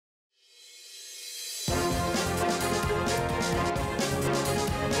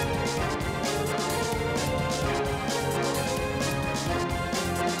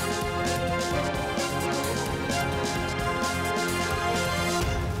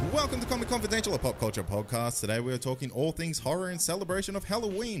Welcome to Comic Confidential, a pop culture podcast. Today we are talking all things horror in celebration of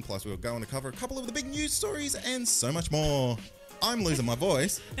Halloween. Plus we're going to cover a couple of the big news stories and so much more. I'm losing my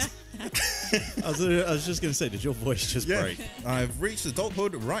voice. I was just going to say, did your voice just break? I've reached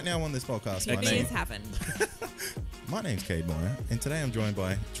adulthood right now on this podcast. Two things happened. My name's Cade Moyer, and today I'm joined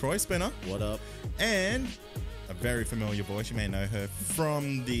by Troy Spinner. What up? And a very familiar voice. You may know her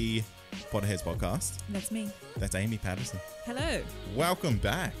from the Potterheads podcast. That's me. That's Amy Patterson. Hello. Welcome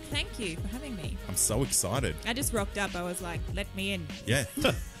back. Thank you for having me. I'm so excited. I just rocked up. I was like, let me in. Yeah.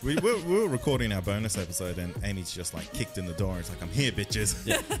 we were recording our bonus episode, and Amy's just like kicked in the door. It's like, I'm here, bitches.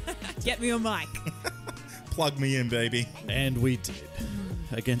 Yeah. Get me on mic. Plug me in, baby. And we did.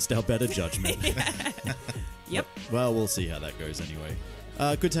 Against our better judgment. Yep. Well, we'll see how that goes anyway.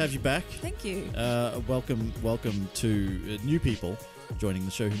 Good to have you back. Thank you. Welcome to new people joining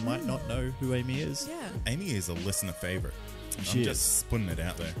the show who might not know who Amy is. Yeah. Amy is a listener favorite. She I'm is. just putting it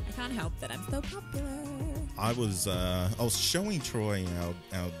out there. I can't help that I'm so popular. I was showing Troy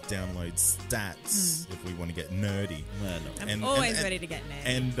our download stats if we want to get nerdy. Well, no. I'm always ready to get nerdy.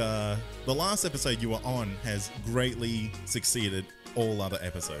 And the last episode you were on has greatly succeeded all other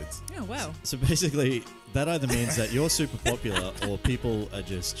episodes. Oh, well. So basically, that either means that you're super popular or people are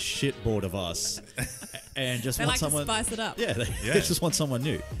just shit bored of us and just They want like someone. to spice it up. Yeah, they just want someone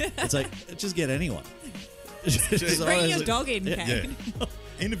new. It's like, just get anyone. Bring your dog in, Kate. Yeah.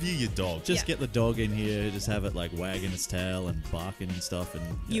 Interview your dog. Just get the dog in here, just have it like wagging its tail and barking and stuff. And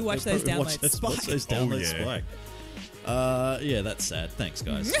You watch those downloads Watch those downloads Oh, yeah. spike. Yeah, that's sad. Thanks,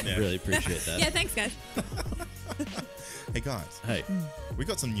 guys. Yeah. Really appreciate that. Yeah, thanks, guys. Hey guys, Hey, we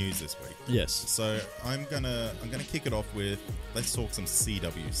got some news this week. yes. So I'm gonna kick it off with, let's talk some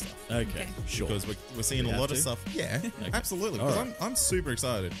CW stuff. Okay, sure. Because we're seeing We a have lot of to? stuff. Yeah, absolutely. All Because right. I'm super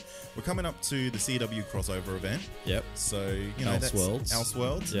excited. We're coming up to the CW crossover event. Yep. So, you know, that's Elseworlds.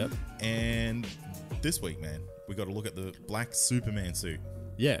 Elseworlds. Yep. And this week, man, we got to look at the black Superman suit.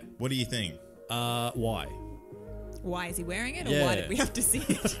 Yeah. What do you think? Why? Why is he wearing it, or Yeah. why did we have to see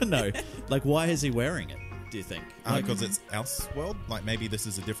it? No. Like, why is he wearing it, do you think? Because it's Elseworld. Like maybe this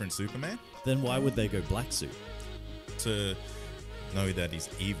is a different Superman Then why would they go black suit? to know that he's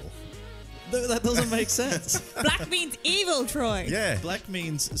evil. That doesn't make sense. Black means evil, Troy. Yeah. Black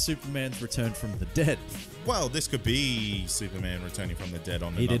means Superman's return from the dead. Well, this could be Superman returning from the dead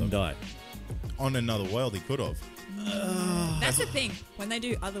on He didn't die. on another world. He could have. That's the thing. When they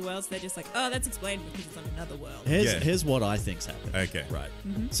do other worlds, they're just like, oh, that's explained because it's on another world. Here's what I think's happened. Okay. Right.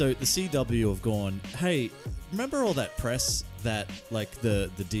 So the CW have gone, hey, remember all that press that like the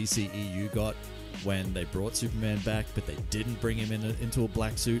DCEU got when they brought Superman back, but they didn't bring him into a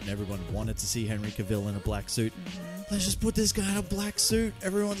black suit, and everyone wanted to see Henry Cavill in a black suit? Let's just put this guy in a black suit.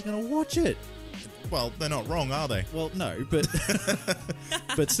 Everyone's going to watch it. Well, they're not wrong, are they? Well, no, but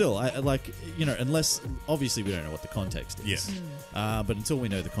but still, I like, you know, unless obviously we don't know what the context is. Yes. But until we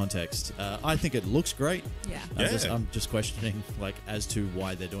know the context, I think it looks great. Yeah. I'm just questioning like as to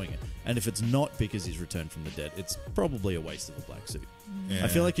why they're doing it, and if it's not because he's returned from the dead, it's probably a waste of a black suit. Yeah. I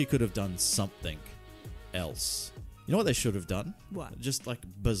feel like you could have done something else. You know what they should have done? What? Just like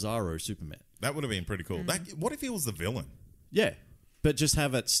Bizarro Superman. That would have been pretty cool. What if he was the villain? Yeah, but just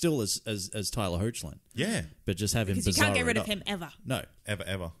have it still as Tyler Hoechlin. Yeah. But just have him. Because you can't get rid of Bizarro'd him ever. up. No.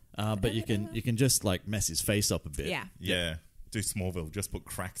 Ever. But you can just like mess his face up a bit. Yeah. Yeah. Do Smallville. Just put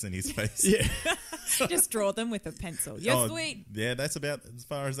cracks in his face. Yeah. Just draw them with a pencil. You're Oh, sweet. Yeah, that's about as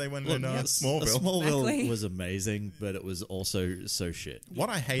far as they went Look, in yes, Smallville. Smallville Exactly. was amazing, but it was also so shit. What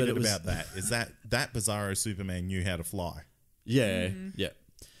I hated it was- about that is that Bizarro Superman knew how to fly. Yeah, yeah.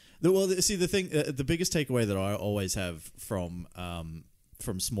 See, the thing, the biggest takeaway that I always have from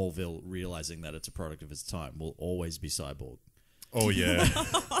Smallville, realizing that it's a product of its time, will always be Cyborg. Oh, yeah.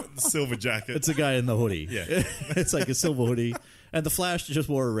 Silver jacket. It's a guy in the hoodie. Yeah. It's like a silver hoodie, and the Flash just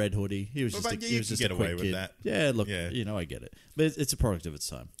wore a red hoodie. He was just But a, you he was can just get a quick away with kid. that. Yeah, look, Yeah. you know, I get it, but it's a product of its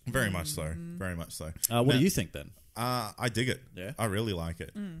time. Very much so. Very much so. What do you think then? I dig it. Yeah? I really like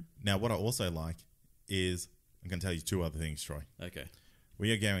it. Now, what I also like is, I'm going to tell you two other things, Troy. Okay.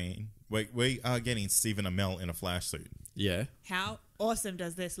 We are getting Stephen Amell in a Flash suit. Yeah. How awesome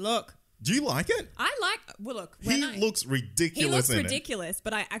does this look? Do you like it? I like. Well, look. He looks ridiculous. He looks in ridiculous,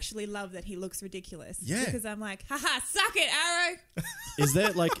 but I actually love that he looks ridiculous. Yeah. Because I'm like, haha, suck it, Arrow. Is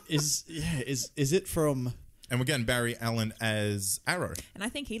there like is it from? it. And we're getting Barry Allen as Arrow. And I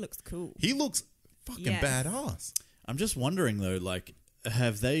think he looks cool. He looks fucking Yes. badass. I'm just wondering though, like,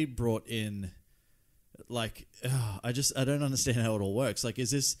 have they brought in, like, I don't understand how it all works. Like,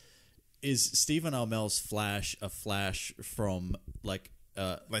 is Stephen Amell's Flash a Flash from like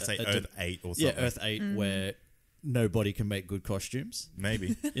Let's say Earth 8 or something. Yeah, Earth 8, where nobody can make good costumes.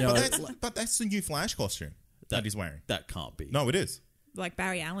 Maybe. You know, but that's the new Flash costume that he's wearing. That can't be. No, it is. Like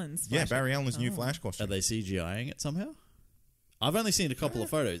Barry Allen's. Yeah, Flash. Barry Allen's new Flash Are costume. they CGIing it somehow? I've only seen a couple of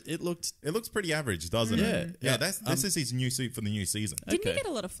photos. It looks pretty average, doesn't it? Yeah. This is his new suit for the new season. Didn't Okay. he get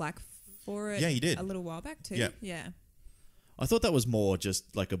a lot of flack for it? Yeah, he did. A little while back too. Yeah. Yeah. I thought that was more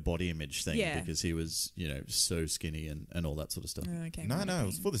just like a body image thing Yeah. because he was, so skinny and all that sort of stuff. Okay. No, it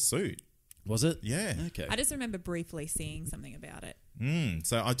was for the suit. Was it? Yeah. Okay. I just remember briefly seeing something about it.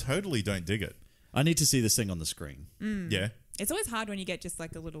 So I totally don't dig it. I need to see this thing on the screen. Yeah. It's always hard when you get just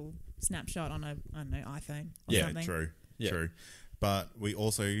like a little snapshot on iPhone or Yeah, something. True. Yeah. True. But we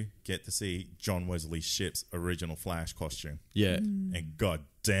also get to see John Wesley Shipp's original Flash costume. Yeah. And god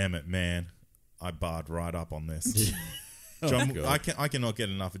damn it, man. I barred right up on this. John, God. I cannot get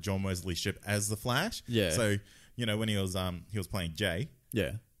enough of John Wesley Shipp as the Flash. Yeah. So, when he was playing Jay,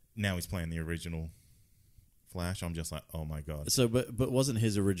 Yeah. now he's playing the original Flash. I'm just like, oh my god. So, but wasn't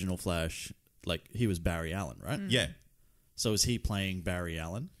his original Flash like he was Barry Allen, right? Yeah. So is he playing Barry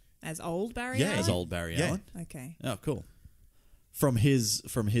Allen As old Barry Yeah. Allen? as old Barry Yeah. Allen? Okay. Oh, cool. From his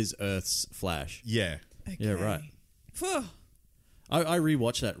Earth's Flash. Yeah. Okay. Yeah, right. Phew. I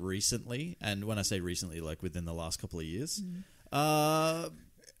rewatched that recently, and when I say recently, like within the last couple of years,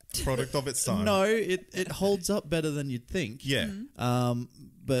 Product of its time. no, it holds up better than you'd think. Yeah.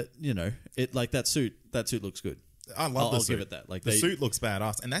 But it like that suit looks good. I love the I'll suit. give it that. Like the suit looks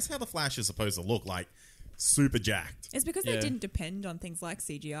badass, and that's how the Flash is supposed to look, like super jacked. It's because Yeah. they didn't depend on things like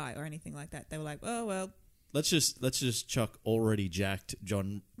CGI or anything like that. They were like, oh, well, Let's just chuck already jacked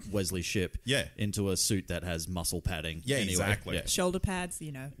John Wesley Shipp Yeah. into a suit that has muscle padding. Yeah, anyway. exactly. Yeah. shoulder pads,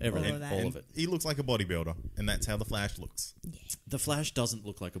 Everything. all of that. All of it. He looks like a bodybuilder, and that's how the Flash looks. The Flash doesn't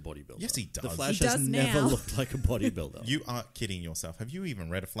look like a bodybuilder. Yes, he The does. Flash He has does never now. looked like a bodybuilder. You are kidding yourself. Have you even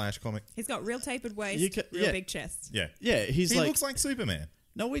read a Flash comic? He's got real tapered waist, You ca- real yeah. big chest. Yeah. Yeah, he looks like Superman.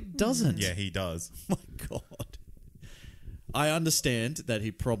 No, he doesn't. Yeah, he does. Oh my God. I understand that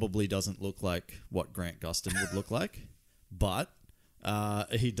he probably doesn't look like what Grant Gustin would look like, but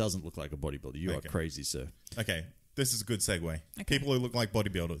he doesn't look like a bodybuilder. You Okay. are crazy, sir. Okay, this is a good segue. People who look like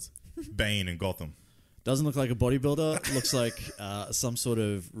bodybuilders. Bane and Gotham. Doesn't look like a bodybuilder. Looks like some sort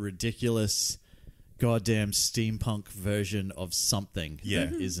of ridiculous, goddamn steampunk version of something Yeah.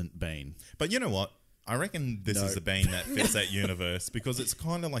 that isn't Bane. But you know what? I reckon this No. is the Bane that fits that universe because it's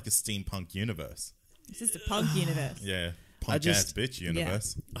kind of like a steampunk universe. It's just a punk universe. Yeah, punk ass just- bitch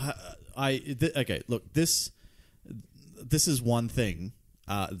universe. Okay, look, this is one thing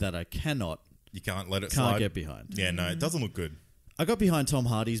that I can't You can't let it slide. get behind. Yeah, no, it doesn't look good. I got behind Tom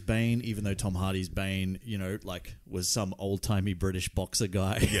Hardy's Bane, even though Tom Hardy's Bane, was some old-timey British boxer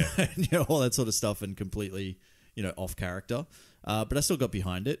guy. Yeah. and, all that sort of stuff and completely, off character. But I still got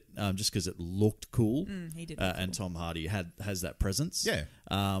behind it just because it looked cool. He did look And Tom Hardy has that presence.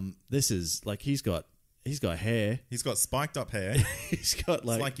 Yeah. This is, like, he's got hair. He's got spiked up hair. He's got, It's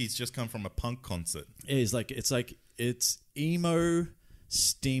like he's just come from a punk concert. It's emo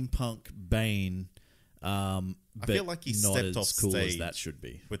steampunk Bane. I feel like he not stepped as off cool stage as that should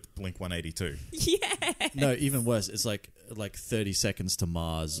be. with Blink 182. Yeah. No, even worse. It's like 30 Seconds to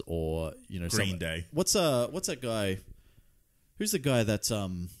Mars or Green Day. What's that guy? Who's the guy that's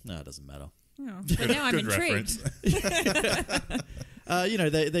No, it doesn't matter. Oh, but now I'm Good intrigued. reference.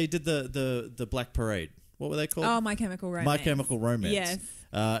 They did the Black Parade. What were they called? Oh, My Chemical Romance. My Chemical Romance. Yes.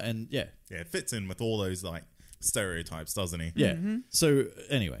 And yeah. Yeah, it fits in with all those like stereotypes, doesn't he? Yeah. So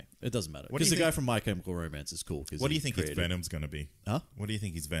anyway, it doesn't matter What do because you the guy think- from My Chemical Romance is cool. What do you think his Venom's going to be? Huh? What do you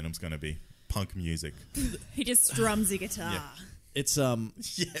think his Venom's going to be? Punk music. He just strums a guitar. Yeah. It's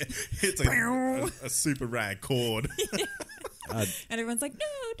Yeah, it's a super rad chord. And everyone's like, no,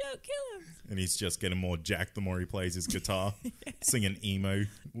 don't kill him. And he's just getting more jacked the more he plays his guitar, singing emo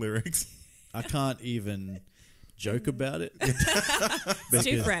lyrics. I can't even joke about it It's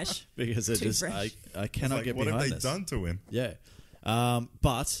too fresh. because Too fresh. I cannot Like, get what behind have they this. done to him? Yeah.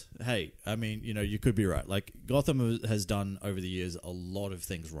 But hey, I mean, you could be right. Like Gotham has done over the years a lot of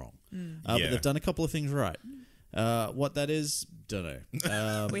things wrong, but Yeah. they've done a couple of things right. What that is, don't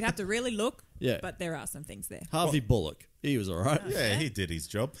know. We'd have to really look, Yeah. but there are some things there. Harvey Bullock, he was all right. Yeah, he did his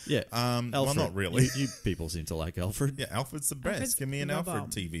job. Yeah. Well, Alfred. not really. You people seem to like Alfred. Yeah, Alfred's the best. Alfred's Give me an the Alfred bomb.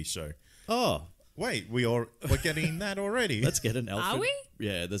 TV show. Oh, Wait, we're getting that already. let's get an Alfred. we?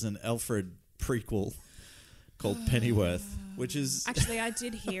 Yeah, there's an Alfred prequel called Pennyworth, which is Actually, I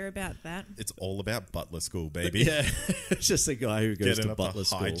did hear about that. It's all about Butler School, baby. yeah, it's just a guy who goes Getting to up Butler to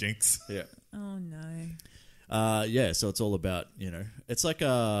School. hijinks. Yeah. Oh, no. Yeah, so it's all about, it's like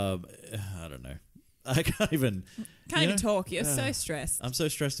I don't know. I can't even Can't even talk. You're so stressed. I'm so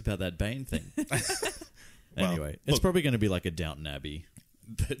stressed about that Bane thing. Well, Anyway, it's look- probably going to be like a Downton Abbey.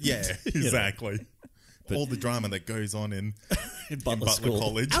 But, Yeah, you know, exactly. All the drama that goes on in Butler School.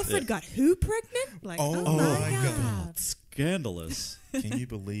 College. Alfred got who pregnant? Like, Oh oh, my my God. Scandalous. Can you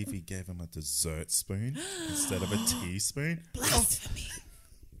believe he gave him a dessert spoon instead of a teaspoon? Blasphemy.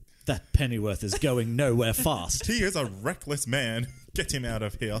 That Pennyworth is going nowhere fast. He is a reckless man. Get him out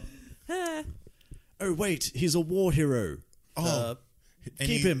of here. Oh, wait, he's a war hero. Oh, and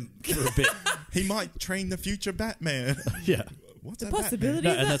Keep he- him for a bit. He might train the future Batman. Yeah. What's a Possibility.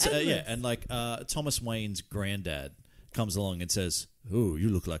 No, and that's endless. yeah, and like Thomas Wayne's granddad comes along and says, "Oh, you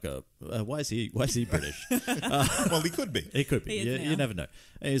look like a why is he British?" Batman? Well, he could be. He could be. He is You now. never know.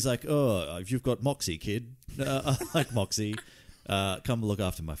 And he's like, "Oh, if you've got Moxie, kid, I like Moxie. Come look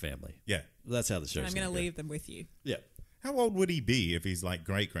after my family." Yeah. That's how the show's And I'm going to go. leave them with you. Yeah. How old would he be if he's like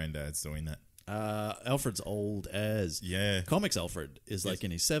great granddad's doing that? Alfred's old as Yeah. Comics Alfred is like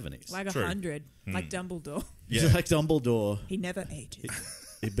in his 70s. Like True. 100. Like Dumbledore. Yeah. He's like Dumbledore, He never ages.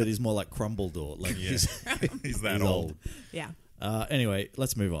 but he's more like Crumbledore. Like Yeah. he's, He's that he's old. Yeah. Anyway,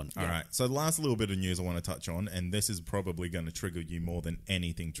 let's move on. All right. So the last little bit of news I want to touch on, and this is probably going to trigger you more than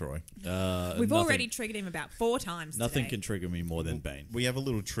anything, Troy. We've nothing- already triggered him about 4 times Nothing today. can trigger me more than Bane. We have a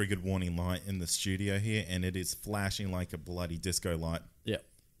little triggered warning light in the studio here, and it is flashing like a bloody disco light. Yeah,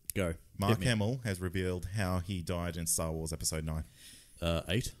 go. Mark Hit me. Hamill has revealed how he died in Star Wars Episode 9.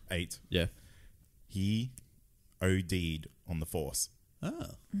 8. 8. Yeah. He OD'd on the Force. Oh.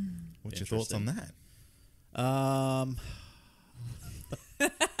 What's your thoughts on that?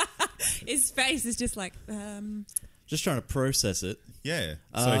 His face is just like, Just trying to process it. Yeah.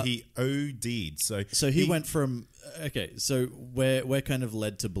 So he OD'd. So he went from okay. So we're kind of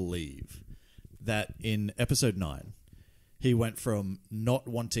led to believe that in episode 9, he went from not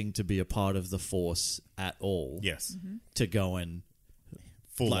wanting to be a part of the Force at all, Yes. to going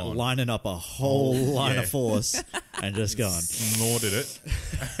Full like on. lining up a whole line yeah. of Force and just going Snorted it.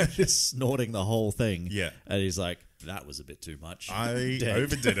 just snorting the whole thing. Yeah. And he's like, that was a bit too much. I Dead.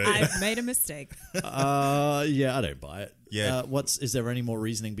 overdid it. I've made a mistake. Yeah, I don't buy it. Yeah. Is there any more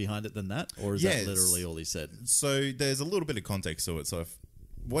reasoning behind it than that, or is Yes. that literally all he said? So there's a little bit of context to it. So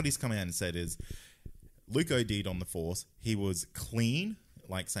what he's come out and said is Luke OD'd on the Force. He was clean,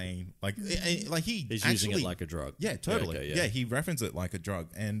 like saying, like he He's actually, using it like a drug. Yeah, totally. okay, yeah. He referenced it like a drug,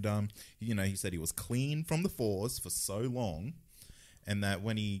 and he said he was clean from the Force for so long, and that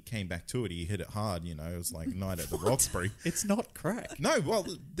when he came back to it, he hit it hard. It was like Night at the Roxbury. It's not crack. No, well,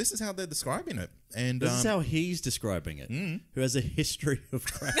 this is how they're describing it, and This is how he's describing it. Who has a history of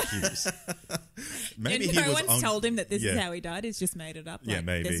crack use? maybe And he no was one's on, told him that this yeah. is how he died. He's just made it up. Yeah, Like,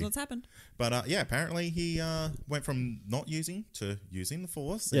 maybe. This is what's happened. But yeah, apparently he went from not using to using the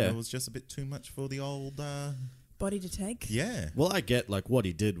Force. Yeah. And it was just a bit too much for the old, Body to take. yeah, Well, I get like what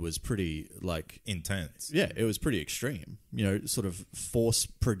he did was pretty like intense. yeah, it was pretty extreme. Sort of force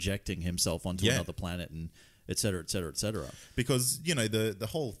projecting himself onto Yeah. another planet and et cetera, et cetera, et cetera. Because, the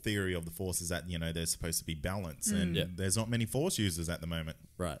whole theory of the Force is that, there's supposed to be balance. And Yeah. there's not many Force users at the moment.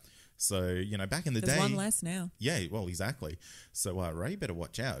 Right. So, back in the There's day. one less now. Yeah, well, exactly. So, Ray better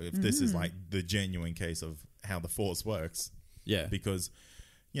watch out if this is like the genuine case of how the Force works. Yeah. Because,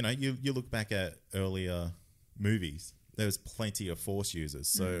 you look back at earlier movies, there's plenty of Force users.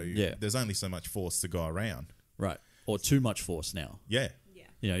 So, Yeah. there's only so much Force to go around. Right. Or too much force now. Yeah.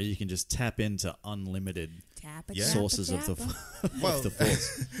 Yeah. You can just tap into unlimited Tappa, Yeah. tappa, sources of the tappa. Well, of the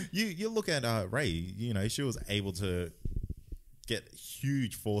force. you look at Ray, she was able to get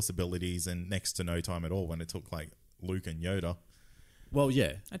huge Force abilities in next to no time at all when it took like Luke and Yoda. Well,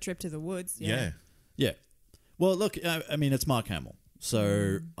 yeah. A trip to the woods. Yeah. Yeah. Well, look, I mean, it's Mark Hamill,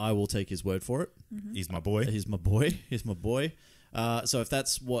 so I will take his word for it. He's my boy. He's my boy. He's my boy. So if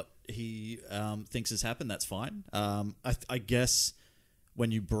that's what he thinks has happened, that's fine. I guess when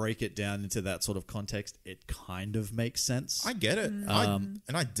you break it down into that sort of context, it kind of makes sense. I get it. And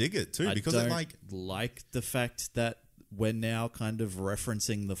I dig it too because I it don't like the fact that we're now kind of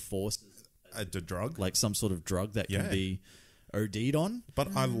referencing the Force the drug. like some sort of drug that can Yeah. be OD'd on.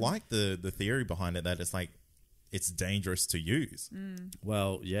 But I like the theory behind it that it's like it's dangerous to use.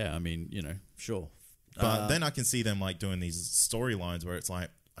 Well, yeah, I mean, sure. But then I can see them like doing these storylines where it's like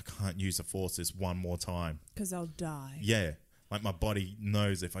I can't use the Force this one more time. Because I'll die. Yeah. Like my body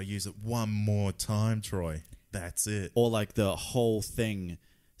knows if I use it one more time, Troy, that's it. Or like the whole thing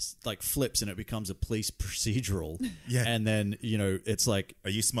like flips and it becomes a police procedural. Yeah. And then, it's like Are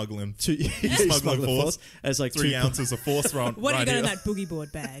you smuggling two smuggling Force? It's like 3 two, ounces of Force run? What right do you got here. in that boogie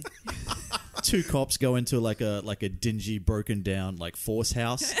board bag? two cops go into like a dingy, broken down like Force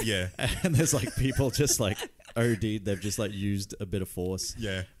house. Yeah. And there's like people just like OD'd. They've just like used a bit of force.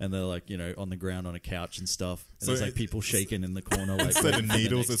 Yeah. And they're like, on the ground on a couch and stuff. And So there's like people shaking in the corner. Like Instead of waiting for the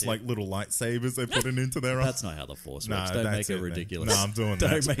needles, next it's hit. like little lightsabers they're putting into their eyes. That's not how the force No, works. Don't that's make it it, man. ridiculous. No, I'm doing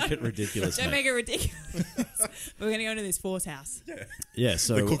Don't that. make it ridiculous. Don't mate. make it ridiculous. We're going to go into this force house. Yeah,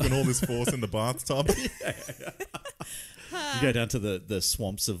 so They're cooking all this force in the bathtub. you go down to the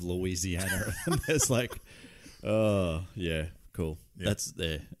swamps of Louisiana, and there's like, oh yeah, cool. Yeah. That's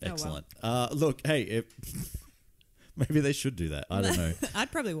there, wow. excellent. Look, hey, maybe they should do that. I don't know.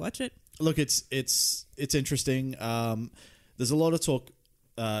 I'd probably watch it. Look, it's interesting. There's a lot of talk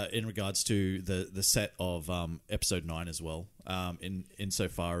in regards to the set of episode 9 as well.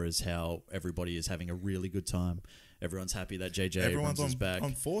 Insofar as how everybody is having a really good time. Everyone's happy that JJ Everyone's Abrams is back.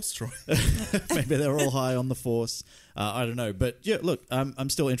 on force, Troy. Maybe they're all high on the force. I don't know, but yeah, look, I'm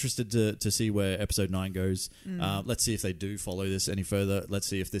still interested to see where episode 9 goes. Let's see if they do follow this any further. Let's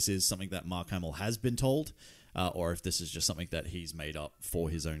see if this is something that Mark Hamill has been told. Or if this is just something that he's made up for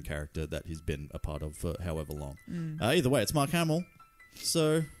his own character that he's been a part of for however long. Either way, it's Mark Hamill,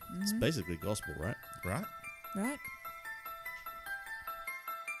 so it's basically gospel, right? Right? Right?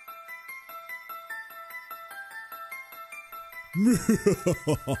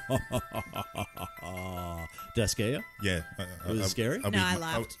 Did I scare you? Yeah. Was it scary? No, I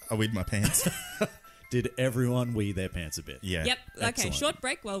laughed. I weed my pants. Did everyone wee their pants a bit? Yeah. Yep. Okay, Excellent. short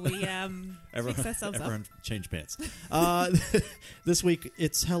break while we fix ourselves everyone up. change pants. This week,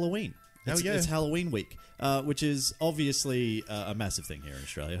 it's Halloween. Hell yeah. It's Halloween week, which is obviously a massive thing here in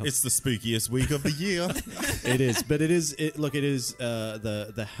Australia. It's the spookiest week of the year. It is, but it is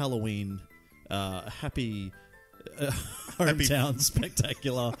the Halloween happy hometown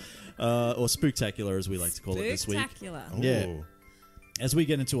spectacular or spooktacular as we like to call it this week. Spooktacular. Yeah. Ooh. As we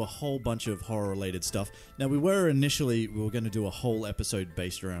get into a whole bunch of horror-related stuff. Now, we were going to do a whole episode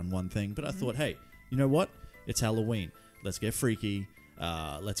based around one thing, but I thought, hey, you know what? It's Halloween. Let's get freaky.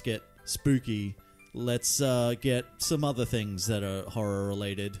 Let's get spooky. Let's get some other things that are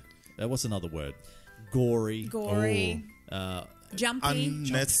horror-related. What's another word? Gory. Gory. Jumpy.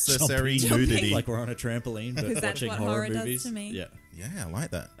 Unnecessary Jumpy. nudity. Like we're on a trampoline, but Because that's watching what horror horror does movies. to me. Yeah. Yeah, I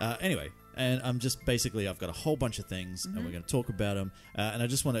like that. Anyway, and I'm just basically, I've got a whole bunch of things, and we're going to talk about them. And I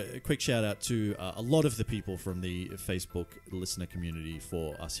just want a quick shout out to a lot of the people from the Facebook listener community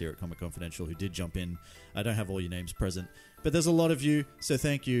for us here at Comic Confidential who did jump in. I don't have all your names present, but there's a lot of you, so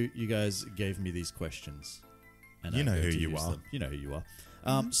thank you. You guys gave me these questions. And You I'm know going who to you use are. them. You know who you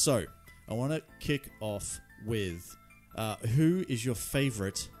are. So, I want to kick off with who is your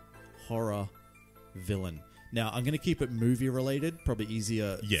favorite horror villain? Now, I'm going to keep it movie related, probably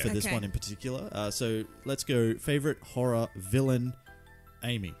easier Yeah. for this Okay. one in particular. So let's go favorite horror villain,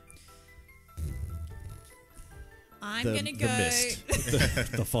 Amy. I'm The- going to the go... mist.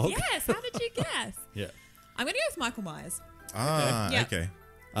 The fog? Yes, how did you guess? Yeah. I'm going to go with Michael Myers. Ah, Okay.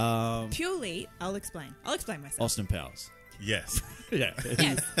 okay. Purely, I'll explain myself. Austin Powers. Yes. Yeah.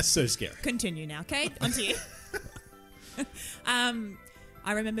 Yes. So scary. Continue now, okay? On to you.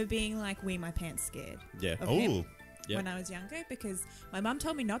 I remember being like, wee my pants scared Yeah. of him Oh, Yep. when I was younger because my mum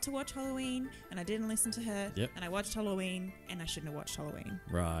told me not to watch Halloween and I didn't listen to her. Yep. And I watched Halloween and I shouldn't have watched Halloween.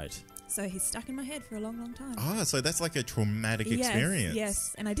 Right. So he's stuck in my head for a long, long time. ah, so that's like a traumatic Yes, experience.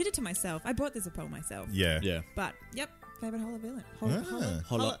 Yes, and I did it to myself. I brought this upon myself. Yeah. Yeah. But, yep, favorite horror villain. Ah.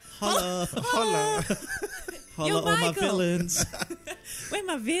 Holla. Holla. Holla. Holla Yo, all my Michael. villains. Where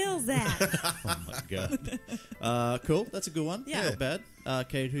my veils at? Oh my god. Cool. That's a good one. Yeah. Not bad.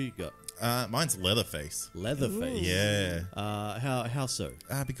 Kate, who you got? Mine's Leatherface. Leatherface. Yeah. How so?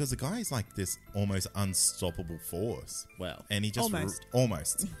 Because the guy is like this almost unstoppable force. Wow. And he just... Almost.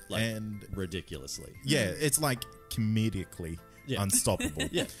 almost. Like, and ridiculously. yeah, it's like comedically Yeah. unstoppable.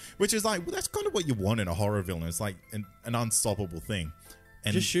 Yeah. Which is like, well, that's kind of what you want in a horror villain. It's like an unstoppable thing.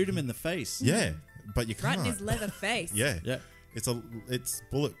 And Just shoot him in the face. yeah, but you Right can't. in his leather face. Yeah. Yeah. It's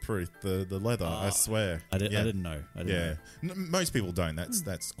bulletproof, the leather, I swear. I Yeah. didn't know. I didn't Yeah, know. most people don't.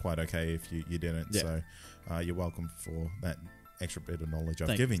 That's quite okay if you didn't. Yeah. So you're welcome for that extra bit of knowledge I've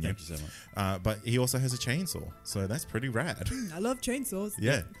Thank given you. you so much. But he also has a chainsaw, so that's pretty rad. I love chainsaws.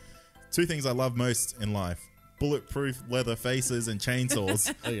 Yeah, two things I love most in life: bulletproof leather faces and chainsaws.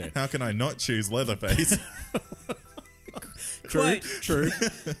 Okay. How can I not choose Leatherface? True. Quote. True.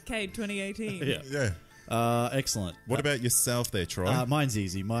 Cade 2018. Yeah. yeah. Excellent. What about yourself, there, Troy? Mine's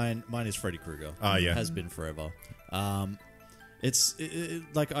easy. Mine is Freddy Krueger. Oh, yeah. Has been forever. It's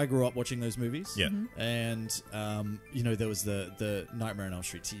like I grew up watching those movies. Yeah. And there was the Nightmare on Elm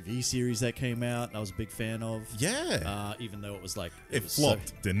Street TV series that came out. And I was a big fan of. Yeah. Even though it was like It was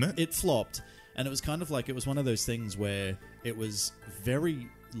flopped, didn't it? It flopped, and it was kind of like it was one of those things where it was very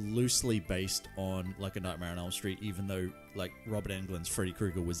loosely based on like A Nightmare on Elm Street, even though like Robert Englund's Freddy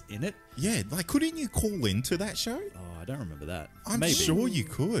Krueger was in it. Yeah, like couldn't you call into that show? Oh, I don't remember that. I'm Maybe. sure you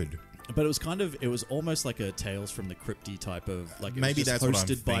could. But it was almost like a Tales from the Crypty type of like it Maybe was just that's what I'm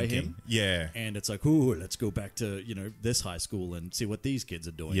hosted by thinking. him. Yeah. And it's like, ooh, let's go back to, this high school and see what these kids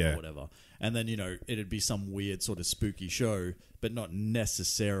are doing Yeah. or whatever. And then, it'd be some weird sort of spooky show, but not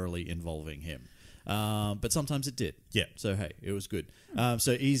necessarily involving him. But sometimes it did. Yeah. So, hey, it was good.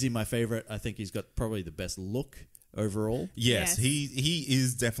 So, Easy, my favorite. I think he's got probably the best look overall. Yes, Yes. he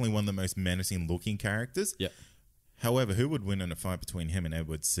is definitely one of the most menacing looking characters. Yeah. However, who would win in a fight between him and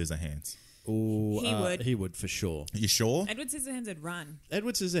Edward Scissorhands? Ooh, He would. He would for sure. You sure? Edward Scissorhands would run.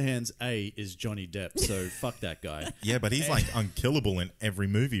 Edward Scissorhands, A, is Johnny Depp, so fuck that guy. Yeah, but he's like unkillable in every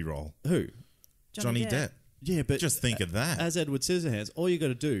movie role. Who? Johnny Depp. Yeah, but Just think of that. As Edward Scissorhands, all you got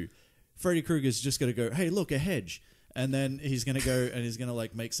to do, Freddy Krueger's just got to go, hey, look, a hedge. And then he's going to go and he's going to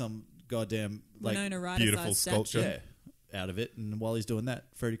like make some goddamn like Winona Ryder beautiful sized sculpture. yeah, out of it. And while he's doing that,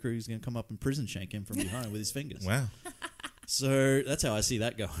 Freddy Krueger's going to come up and prison shank him from behind with his fingers. Wow, So that's how I see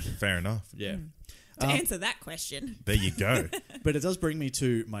that going. fair enough. Yeah. To answer that question. There you go. But it does bring me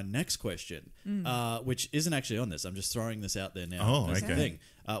to my next question, which isn't actually on this. I'm just throwing this out there now. Oh, as the okay.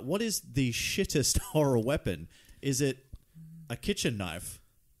 thing. What is the shittest horror weapon? Is it a kitchen knife,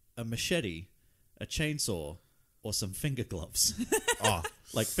 a machete, a chainsaw, or some finger gloves? Oh,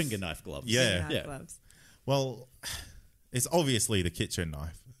 Like finger knife gloves. Yeah. Knife gloves. well, it's obviously the kitchen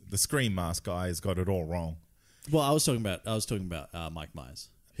knife. The Scream Mask guy has got it all wrong. Well, I was talking about Mike Myers.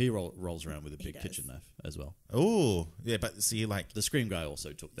 He rolls around with a big does. kitchen knife as well. Oh, yeah, but see, like, The Scream guy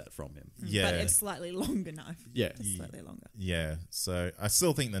also took that from him. yeah, But it's slightly longer knife. Yeah. It's slightly longer. yeah. So I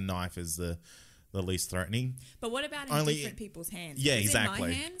still think the knife is the least threatening. But what about in Only- different people's hands? Yeah, Because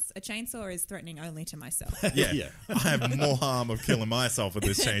exactly. In my hands, a chainsaw is threatening only to myself. Yeah, Yeah. I have more harm of killing myself with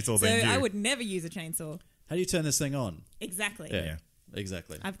this chainsaw So than you. I would never use a chainsaw. How do you turn this thing on? Exactly. Yeah.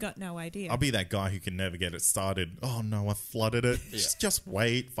 Exactly. I've got no idea. I'll be that guy who can never get it started. Oh no, I flooded it. Just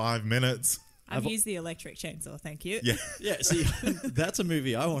wait 5 minutes. I've used the electric chainsaw, thank you. Yeah. Yeah, see, that's a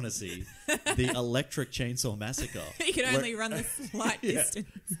movie I want to see. The Electric Chainsaw Massacre. You can only run the slight Yeah. distance.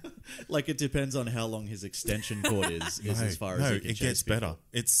 Like, it depends on how long his extension cord is as far as no, he can it chase gets people. better.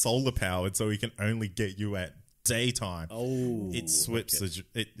 It's solar powered, so he can only get you at daytime. Oh. It flips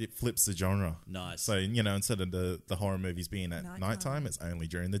it flips the genre. Nice. So instead of the horror movies being at nighttime, it's only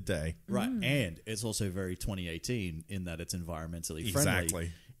during the day. Right, and it's also very 2018 in that it's environmentally friendly.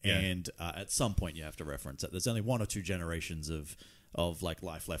 Exactly. Yeah. And at some point you have to reference it. There's only 1 or 2 generations of like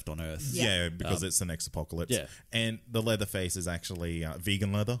life left on Earth. Yeah, because it's the next apocalypse. yeah. And the Leatherface is actually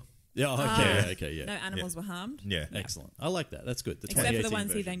vegan leather. Yeah, okay, yeah. No animals were harmed. Yeah. Excellent. I like that. That's good. The Except for the 2018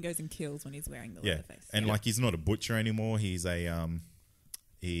 ones he version. then goes and kills when he's wearing the Yeah. leather face. And like he's not a butcher anymore. He's a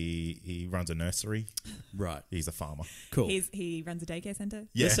he runs a nursery. Right. He's a farmer. Cool. He runs a daycare center.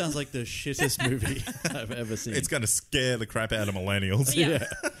 Yeah. This sounds like the shittest movie I've ever seen. It's going to scare the crap out of millennials. Yeah.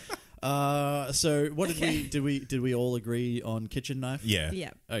 So what did we all agree on kitchen knife? Yeah.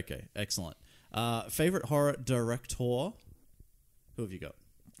 Yeah. Okay, excellent. Favorite horror director? Who have you got?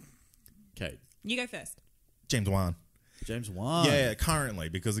 Kate. You go first. James Wan. James Wan. Yeah, currently,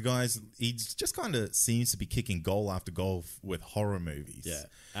 because he just kind of seems to be kicking goal after goal with horror movies. Yeah.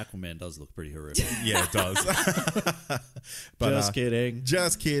 Aquaman does look pretty horrific. Yeah, it does. But, Just kidding.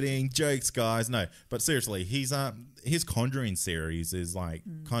 Just kidding. Jokes, guys. No, but seriously, his Conjuring series is like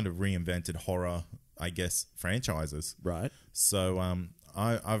kind of reinvented horror, I guess, franchises. Right. So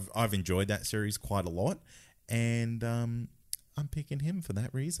I've enjoyed that series quite a lot, and I'm picking him for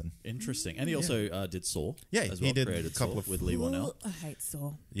that reason. Interesting. And he also did Saw. Yeah, as he well. did a Created couple Saw of- with Lee Whannell. Ooh, I hate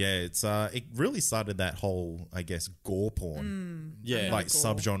Saw. Yeah, it really started that whole, I guess, gore porn, Yeah. like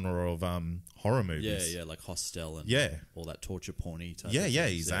gore. subgenre of horror movies. Yeah, like Hostel and Yeah. all that torture porny type Yeah, of yeah,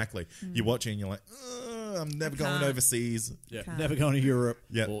 things. exactly. You watch it and you're like, I'm never going can't. overseas. Yeah, Can't. never going to Europe.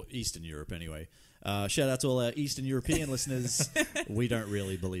 Yeah. Or Eastern Europe, anyway. Shout out to all our Eastern European listeners. We don't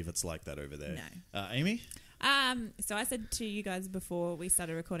really believe it's like that over there. No. Amy? So I said to you guys before we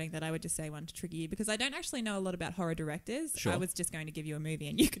started recording that I would just say one to trigger you because I don't actually know a lot about horror directors. Sure. I was just going to give you a movie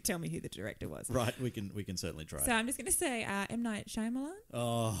and you could tell me who the director was. Right, we can certainly try. So I'm just going to say M. Night Shyamalan.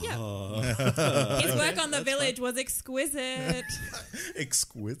 Oh. Yeah. His work on The Village was exquisite.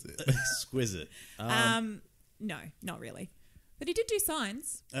 Exquisite. Exquisite. No, not really. But he did do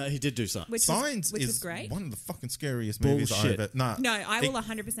Signs, He did do something. which Signs was is great. one of the fucking scariest movies Bullshit. I've ever... Nah, No, I will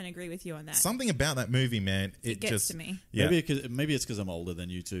 100% agree with you on that. something about that movie, man, it gets just... to me. Yeah. Maybe it's because I'm older than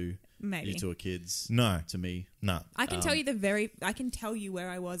you two. Maybe. You two are kids. No. To me. No. I can tell you I can tell you where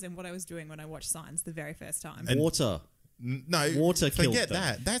I was and what I was doing when I watched Signs the very first time. And- Water. No, Water killed forget them.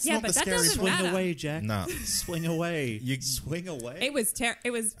 that. That's Yeah, not but the that scary doesn't part. Swing matter. away, Jack. Nah. Swing away. Swing away. It was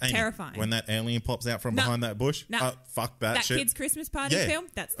Amy, terrifying. When that alien pops out from No. behind that bush, No. fuck that, that shit. kid's Christmas party Yeah. film,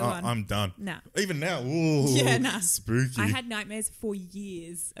 that's the one. I'm done. No. Even now, ooh, Yeah, nah. spooky. I had nightmares for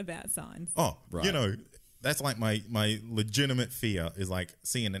years about signs. Oh, Right. you know, that's like my legitimate fear is like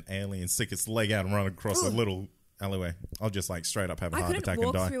seeing an alien stick its leg out and run across a little alleyway. I'll just like straight up have a I heart couldn't attack and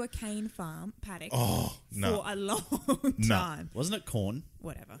walk die. through a cane farm paddock Oh, no. for a long No. time. Wasn't it corn?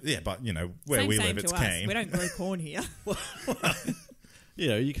 Whatever. Yeah, but you know, where Same we live, to it's us. cane. We don't grow corn here. You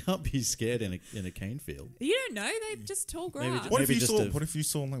know, you can't be scared in a cane field. You don't know. They're just tall grass. Maybe What Maybe if just you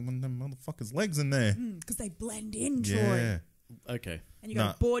saw like one of them motherfuckers' legs in there? Because they blend in, Troy. Yeah. Okay. And you got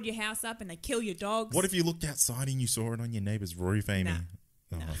Nah. to board your house up and they kill your dogs. What if you looked outside and you saw it on your neighbour's roof, Amy? Nah.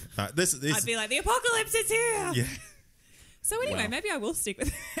 Oh. No, this I'd be like, the apocalypse is here. yeah. So anyway, Wow. maybe I will stick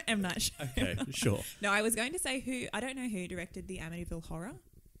with M. Night Shyamalan. Okay, sure. No, I was going to say I don't know who directed the Amityville Horror,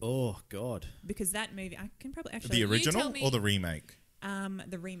 Oh, God. because that movie, I can probably actually... The you original tell me- or the remake?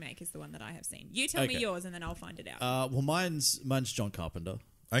 The remake is the one that I have seen. You tell me Okay. yours and then I'll find it out. Well, mine's John Carpenter.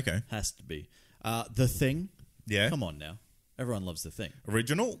 Okay. Has to be. The Thing. Yeah. Come on now. Everyone loves The Thing.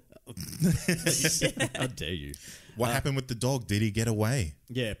 Original? How dare you? What happened with the dog? Did he get away?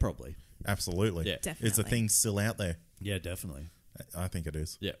 Yeah, probably. Absolutely. Yeah. Definitely. Is the thing still out there? Yeah, definitely. I think it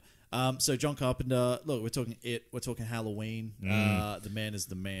is. Yeah. So John Carpenter, look, we're talking It, we're talking Halloween. The Man is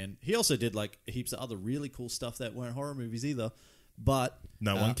the Man. He also did like heaps of other really cool stuff that weren't horror movies either. But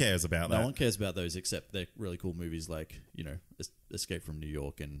No one cares about that. no one cares about those except they're really cool movies like, you know, Escape from New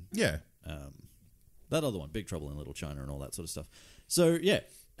York and Yeah. that other one, Big Trouble in Little China and all that sort of stuff. So yeah,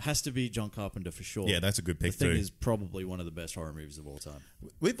 has to be John Carpenter for sure. Yeah, that's a good pick The Thing too. is probably one of the best horror movies of all time.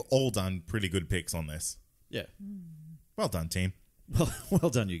 We've all done pretty good picks on this. Yeah. Well done, team. Well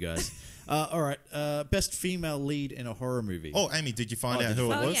done, you guys. All right. Best female lead in a horror movie. Oh, Amy, did you find Oh, out did who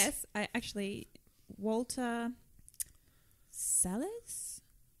you it Oh, was? yes. I actually... Walter Sellers?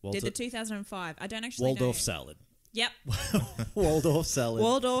 Walter, Did the 2005. I don't actually Waldorf know. salad. Yep. Waldorf salad.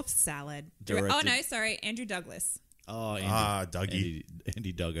 Waldorf salad. Oh, Directed- no, sorry. Andrew Douglas. Oh, Andy, Dougie.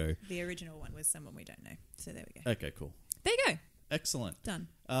 Andy Duggo. The original one was someone we don't know. So there we go. Okay, cool. There you go. Excellent. Done.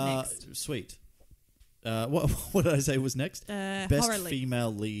 Next. Sweet. What did I say was next? Best horror lead.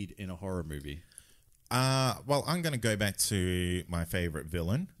 female lead in a horror movie. Well, I'm going to go back to my favorite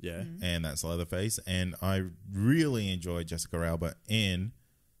villain. Yeah. And that's Leatherface. And I really enjoyed Jessica Alba in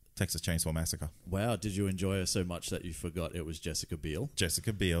Texas Chainsaw Massacre. Wow, did you enjoy her so much that you forgot it was Jessica Biel?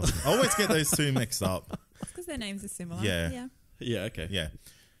 Jessica Biel. I always get those two mixed up. Because their names are similar. Yeah. Yeah, okay. Yeah.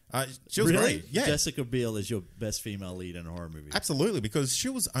 She was Really? great. Yeah. Jessica Biel is your best female lead in a horror movie. Absolutely, because she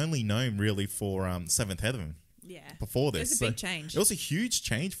was only known really for Seventh Heaven Yeah. before this. It was a big change. It was a huge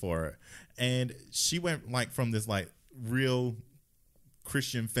change for her. And she went like from this like real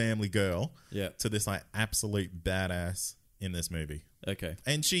Christian family girl Yeah. to this like absolute badass in this movie. Okay.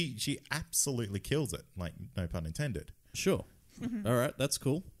 And she absolutely kills it, like no pun intended. Sure. All right, that's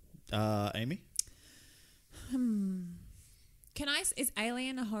cool. Amy? Is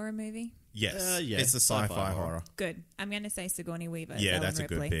Alien a horror movie? Yes. Yeah, It's a sci-fi sci-fi horror. horror. Good. I'm going to say Sigourney Weaver. Yeah, Ellen that's a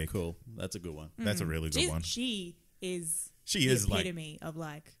Ripley. good pick. Cool. That's a good one. That's a really good one. She is She the is like epitome of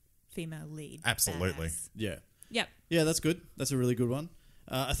like female lead. Absolutely. Badass. Yeah. Yep. Yeah, that's good. That's a really good one.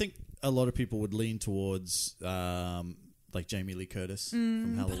 I think a lot of people would lean towards like Jamie Lee Curtis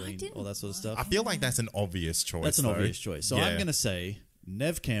from Halloween, didn't all that sort of stuff. I feel like that's an obvious choice. That's an though. obvious choice. So Yeah. I'm going to say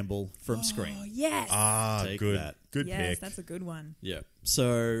Nev Campbell from Scream. Oh, yes. Take good. that. Good yes, pick. that's a good one. Yeah.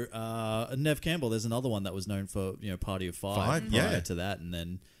 So Nev Campbell, there's another one that was known for Party of Five prior yeah. to that, and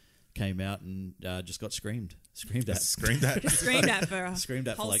then came out and just got screamed at. Screamed at. Screamed at for a Screamed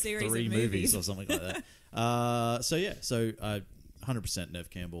at for whole like series 3 of movies or something like that. So 100% Nev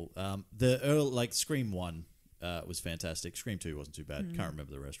Campbell. Scream 1 was fantastic. Scream 2 wasn't too bad. Can't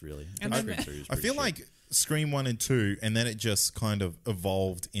remember the rest really. And Scream then- 3 was I pretty feel shit. like Scream 1 and 2, and then it just kind of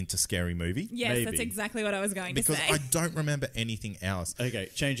evolved into Scary Movie. Yes, Maybe. that's exactly what I was going Because to say. I don't remember anything else. Okay,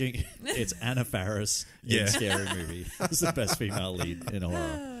 changing. It's Anna Faris Yeah. in Scary Movie. That's the best female lead in a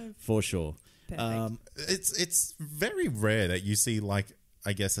horror, for sure. Perfect. It's very rare that you see, like,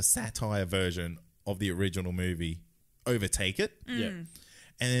 I guess, a satire version of the original movie overtake it. Yeah,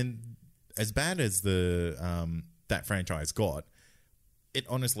 And as bad as the that franchise got, it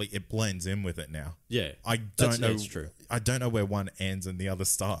honestly blends in with it now. yeah. I That's- don't know. That's true. I don't know where one ends and the other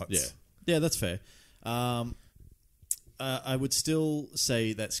starts. Yeah, that's fair. I would still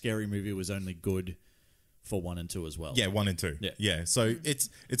say that Scary Movie was only good for 1 and 2 as well. Yeah, 1 and 2. Yeah. So it's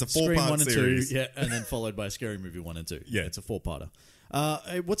a Scream 4-part 1 and series. 2, yeah, and then followed by Scary Movie 1 and 2. Yeah. It's a 4-parter.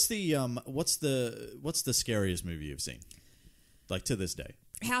 What's the scariest movie you've seen? Like to this day.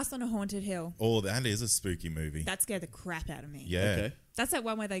 House on a Haunted Hill. Oh, that is a spooky movie. That scared the crap out of me. Yeah. Okay. That's that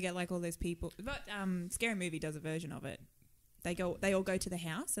one where they get like all those people. But Scary Movie does a version of it. They all go to the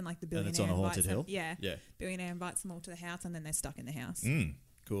house and like the billionaire it's on a haunted invites them. hill? Yeah. Yeah. Billionaire invites them all to the house and then they're stuck in the house.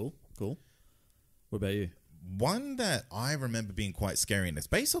 Cool. What about you? One that I remember being quite scary, and it's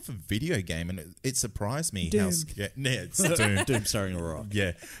based off a video game, and it surprised me how Doomed. scary. Yeah, it's Doom. Doom starring a rock.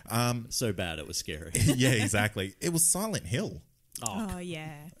 Yeah. So bad it was scary. Yeah, exactly. It was Silent Hill. Oh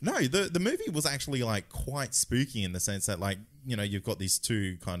yeah. No, the movie was actually like quite spooky in the sense that like, you know, you've got these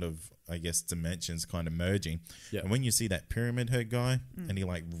two kind of, I guess, dimensions kind of merging. Yeah. And when you see that Pyramid Head guy and he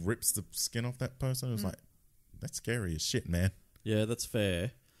like rips the skin off that person, it was like, that's scary as shit, man. Yeah, that's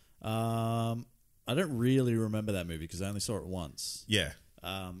fair. I don't really remember that movie because I only saw it once. Yeah.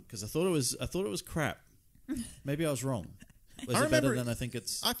 Because I thought it was crap. Maybe I was wrong. Was I it better remember than I think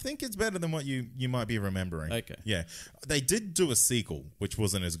it's? I think it's better than what you might be remembering. Okay. Yeah. They did do a sequel, which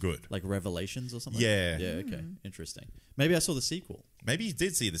wasn't as good. Like Revelations or something? Yeah. Yeah, okay. Interesting. Maybe I saw the sequel. Maybe you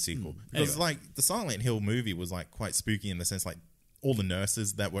did see the sequel. Because Anyway. like the Silent Hill movie was like quite spooky in the sense like all the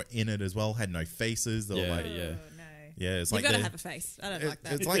nurses that were in it as well had no faces. They were Yeah, like, yeah. Oh, no. yeah, it's You've like got to they're- have a face. I don't like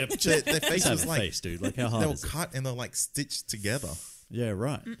that. It's like their face Just have was a like face, dude. Like how hard they were is it? cut and they're like stitched together. Yeah,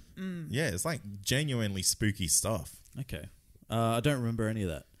 right. Yeah, it's like genuinely spooky stuff. Okay. I don't remember any of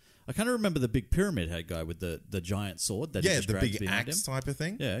that. I kind of remember the big pyramid head guy with the giant sword that he Yeah, just the drags big behind axe him. type of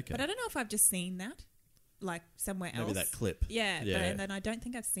thing. Yeah, okay. But I don't know if I've just seen that, like somewhere else. Maybe that clip. Yeah, Yeah. But, and then I don't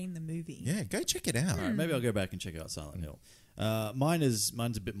think I've seen the movie. Yeah, go check it out. All right, maybe I'll go back and check out Silent Hill.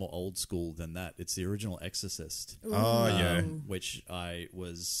 Mine's a bit more old school than that. It's the original Exorcist, Oh, yeah. which I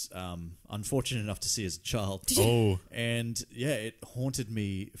was unfortunate enough to see as a child. Oh, And yeah, it haunted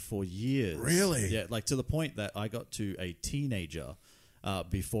me for years. Really? Yeah, like to the point that I got to a teenager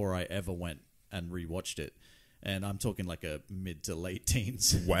before I ever went and rewatched it. And I'm talking like a mid to late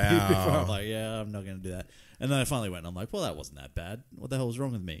teens. Wow. Before I'm like, yeah, I'm not going to do that. And then I finally went and I'm like, well, that wasn't that bad. What the hell was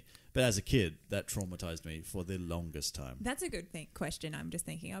wrong with me? But as a kid, that traumatized me for the longest time. That's a good question I'm just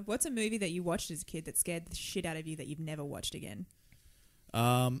thinking of. What's a movie that you watched as a kid that scared the shit out of you that you've never watched again?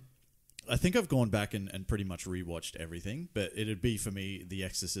 I think I've gone back and pretty much rewatched everything, but it'd be for me The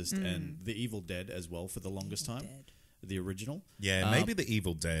Exorcist and The Evil Dead as well for the longest time. Dead. The original. yeah, maybe The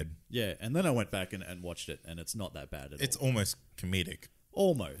Evil Dead. Yeah, and then I went back and watched it, and it's not that bad at It's all. almost comedic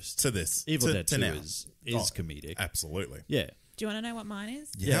Almost. to this. Evil to, Dead to 2 now. is Oh, comedic. Absolutely. Yeah. Do you want to know what mine is?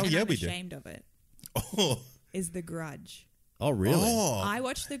 Yeah, hell And yeah, I'm we do. ashamed of it. Oh, Is The Grudge. Oh, really? Oh. I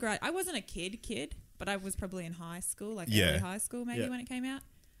watched The Grudge. I wasn't a kid, but I was probably in high school, like Yeah. early high school maybe Yeah. when it came out.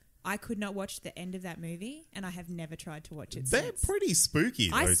 I could not watch the end of that movie, and I have never tried to watch it they're since. pretty spooky,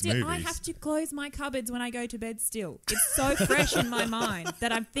 those movies. I have to close my cupboards when I go to bed still. It's so fresh in my mind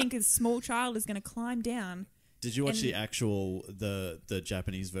that I think a small child is going to climb down. Did you watch And- the actual the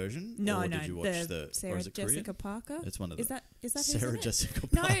Japanese version? No, or no, did you watch the or Sarah is it Korean? Jessica Parker. It's one of Is the- that who's Sarah in it? Jessica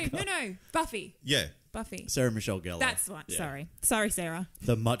No, Parker. no, Buffy. Yeah. Buffy. Sarah Michelle Gellar. That's one. Yeah. Sorry, Sarah.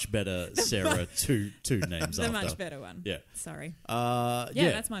 The much better Sarah. two names The after. much better one. Yeah. Sorry. Yeah, Yeah,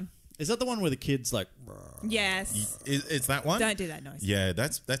 that's mine. Is that the one where the kids like? Yes. Is that one? Don't do that noise. Yeah,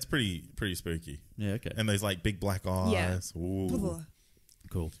 that's pretty spooky. Yeah. Okay. And there's like big black eyes. Yeah. Ooh.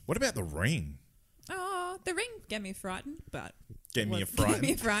 Cool. What about The Ring? Oh, The Ring get me frightened, but Gave me a Gave fright.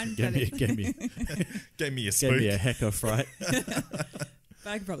 me a fright. Gave me Gave me a spook. a hecker fright. But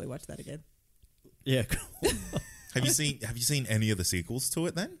I could probably watch that again. Yeah. Cool. Have you seen any of the sequels to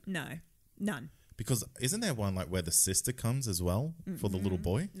it then? No, none. Because isn't there one like where the sister comes as well for the little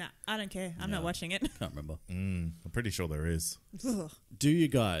boy? No, I don't care. I'm No. not watching it. Can't remember. I'm pretty sure there is. Ugh. Do you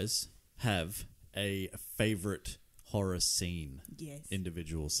guys have a favorite horror scene? Yes.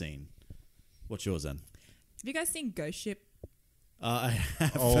 Individual scene. What's yours then? Have you guys seen Ghost Ship? I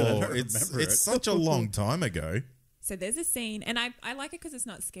have. but I Oh, don't it's remember it. such a long time ago. So there's a scene, and I like it because it's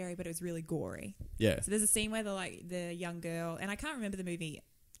not scary, but it was really gory. Yeah. So there's a scene where the young girl, and I can't remember the movie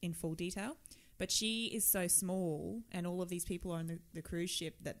in full detail, but she is so small, and all of these people are on the cruise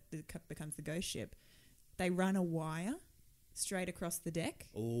ship that becomes the ghost ship. They run a wire straight across the deck,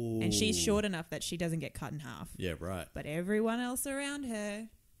 Ooh. and she's short enough that she doesn't get cut in half. Yeah. Right. But everyone else around her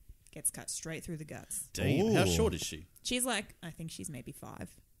gets cut straight through the guts. Damn. How Ooh. short is she? She's like, I think she's maybe 5.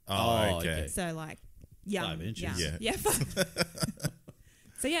 Oh, okay. okay. So like young. 5 inches. Young. Yeah. 5.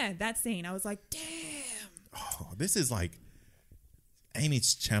 So yeah, that scene, I was like, damn. Oh, this is like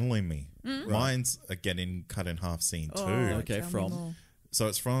Amy's channeling me. Mine's a getting cut in half scene too. Oh, Okay, tell me from- more. So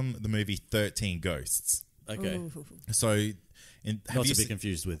it's from the movie 13 Ghosts. Okay. Ooh. So And have Not you to be se-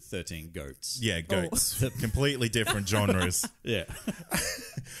 confused with 13 Goats. Yeah, goats. Completely different genres. Yeah.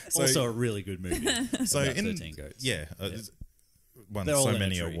 So- Also a really good movie. So about in 13 Goats. yeah, won They're all so in a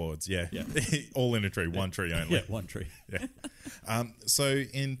many tree. awards. Yeah, Yeah. all in a tree, one tree only. Yeah, one tree. So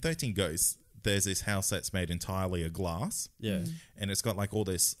in 13 Ghosts, there's this house that's made entirely of glass. Yeah. And it's got like all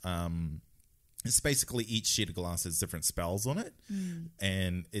this. It's basically each sheet of glass has different spells on it,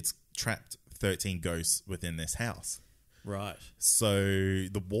 and it's trapped 13 ghosts within this house. Right. So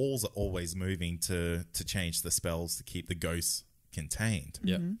the walls are always moving to change the spells to keep the ghosts contained.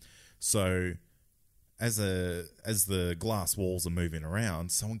 Yeah. So as the glass walls are moving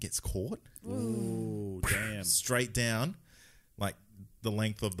around, someone gets caught Ooh, damn. straight down, like the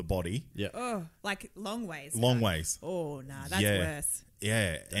length of the body, Yeah. Oh, like long ways. long ways. Oh, nah, that's Yeah. worse.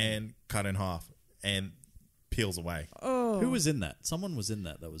 Yeah, and cut in half and peels away. Oh. Who was in that? Someone was in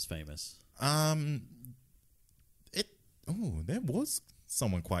that was famous. There was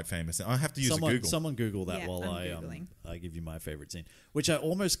someone quite famous. I have to use a Google. Someone Google that Yeah, while I'm Googling. I give you my favorite scene, which I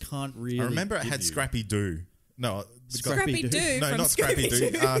almost can't really. I remember it give had you. Scrappy Doo. No, Scrappy Doo. no, from not Scrappy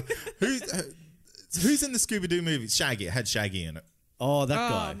Doo. Scooby-Doo. Who's in the Scooby Doo movie? Shaggy. It had Shaggy in it. Oh, that Oh,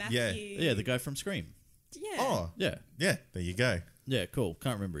 guy. Matthew. Yeah, the guy from Scream. Yeah. Oh, Yeah, yeah. There you go. yeah, cool.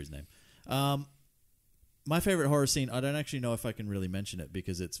 Can't remember his name. My favorite horror scene. I don't actually know if I can really mention it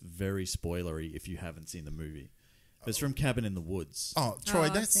because it's very spoilery if you haven't seen the movie. It's from Cabin in the Woods. Oh, Troy,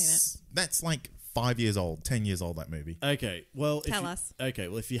 I've seen that's like 5 years old, 10 years old. That movie. Okay, well, Tell us. Okay,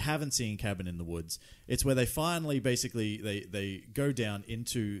 well, if you haven't seen Cabin in the Woods, it's where they finally basically they go down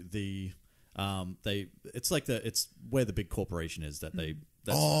into the it's where the big corporation is that's running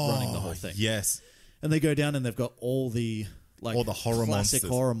the whole thing. Yes. And they go down and they've got all the horror classic monsters.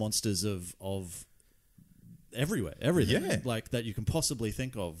 horror monsters of everywhere, everything, Yeah. like that you can possibly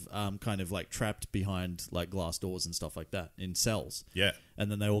think of, kind of like trapped behind like glass doors and stuff like that in cells. Yeah. And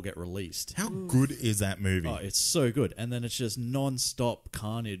then they all get released. How good is that movie? Oh, it's so good. And then it's just non-stop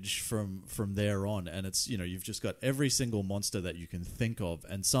carnage from there on. And it's, you've just got every single monster that you can think of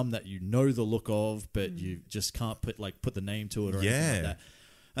and some that you know the look of, but you just can't put the name to it or anything Yeah. like that.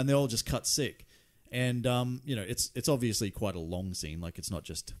 And they all just cut sick. And, it's obviously quite a long scene. Like, it's not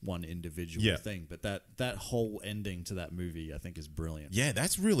just one individual Yeah. thing. But that whole ending to that movie, I think, is brilliant. Yeah,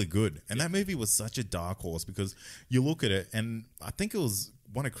 that's really good. And that movie was such a dark horse because you look at it, and I think it was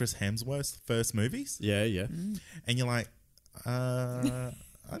one of Chris Hemsworth's first movies. Yeah, yeah. And you're like,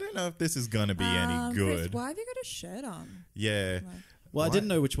 I don't know if this is going to be any Chris, good. why have you got a shirt on? Yeah. Like, Well, Right. I didn't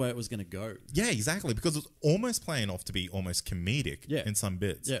know which way it was going to go. Yeah, exactly. Because it's almost playing off to be almost comedic Yeah. in some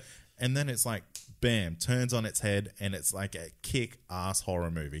bits. Yeah. And then it's like, bam, turns on its head, and it's like a kick-ass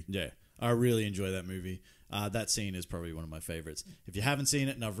horror movie. Yeah, I really enjoy that movie. That scene is probably one of my favorites. If you haven't seen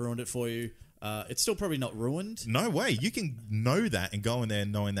it and I've ruined it for you, it's still probably not ruined. No way. You can know that and go in there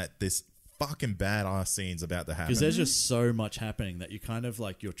knowing that this fucking badass scene's about to happen. Because there's just so much happening that you kind of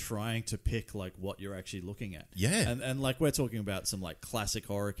like you're trying to pick like what you're actually looking at. Yeah. And like we're talking about some like classic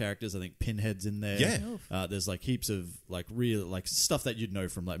horror characters. I think Pinhead's in there. Yeah. There's like heaps of like real like stuff that you'd know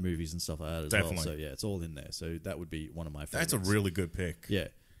from like movies and stuff like that as Definitely. well. So yeah, it's all in there. So that would be one of my favorites. That's a really good pick. Yeah.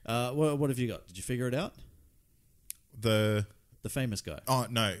 What have you got? Did you figure it out? The famous guy. Oh,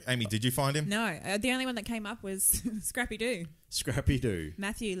 no. Amy, did you find him? no, the only one that came up was Scrappy Doo. Scrappy Doo.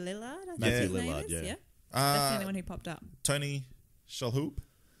 Matthew Lillard. I think Matthew his name Lillard, is, yeah. That's the only one who popped up. Tony Shalhoub?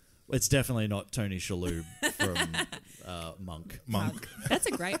 It's definitely not Tony Shalhoub from Monk. Monk. That's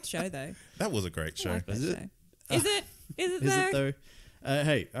a great show, though. That was a great I show. like that Is it? show. Is it? Is it Is though? it though?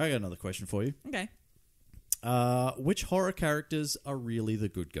 Hey, I got another question for you. Okay. Which horror characters are really the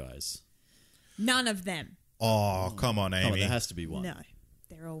good guys? None of them. Oh, come on, Oh, Amy. there has to be one. No.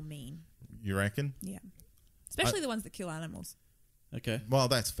 They're all mean. You reckon? Yeah. Especially the ones that kill animals. Okay, Well,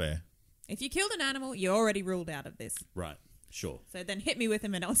 that's fair. If you killed an animal, you're already ruled out of this. right, sure. So then hit me with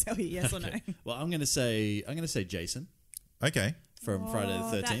them and I'll tell you yes or no. Okay. Well, I'm gonna say Jason Okay. from Friday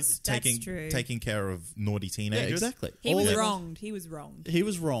the 13th. That's true. Taking care of naughty Yeah, teenagers. exactly. He was All- wronged. He was wronged. He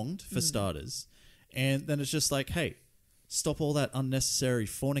was wronged for starters, and then it's just like, hey, stop all that unnecessary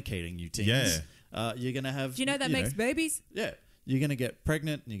fornicating, you teens. Yeah. You're gonna have. Do you know that makes babies? Yeah, you're going to get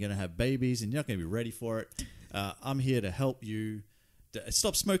pregnant and you're going to have babies and you're not going to be ready for it. I'm here to help you.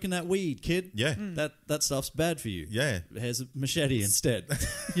 Stop smoking that weed, kid. Yeah. That stuff's bad for you. Yeah. Here's a machete instead.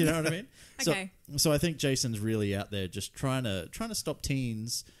 You know what I mean? Okay. So I think Jason's really out there just trying to stop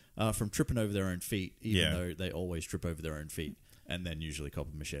teens from tripping over their own feet, even though they always trip over their own feet and then usually cop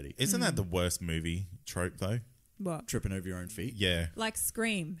a machete. Isn't that the worst movie trope, though? What? tripping over your own feet. Yeah. Like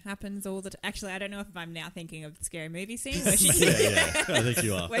Scream happens all the time. Actually, I don't know if I'm now thinking of the scary movie scene where she Yeah, I think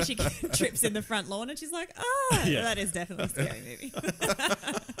you are. where she trips in the front lawn and she's like, "Ah, Yeah. that is definitely a scary movie."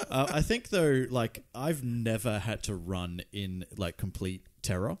 I think though, like I've never had to run in like complete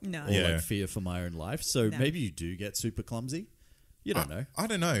terror No. or Yeah. like fear for my own life. So No. maybe you do get super clumsy. You don't know. I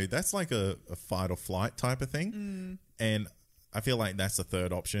don't know. That's like a fight or flight type of thing. And I feel like that's the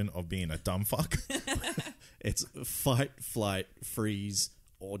third option of being a dumb fuck. It's fight, flight, freeze,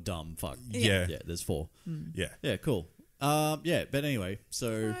 or dumb fuck. Yeah. Yeah, there's 4. Yeah. Yeah, cool. Yeah, but anyway,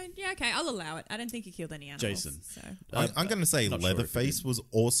 so Yeah, okay, I'll allow it. I don't think he killed any animals. Jason. So. I'm going to say not sure if Leatherface it was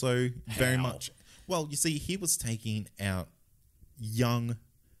also very How? much. Well, you see, he was taking out young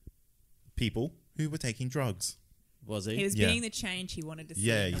people who were taking drugs. was He he? was Yeah. being the change he wanted to see.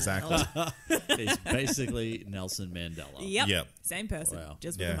 Yeah, in the exactly. world. He's basically Nelson Mandela. Yep. Yep. Same person, Wow.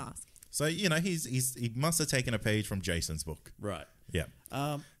 just with Yeah. a mask. So, he must have taken a page from Jason's book. Right. Yeah.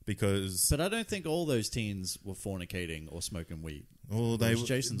 Because But I don't think all those teens were fornicating or smoking weed. well, Whereas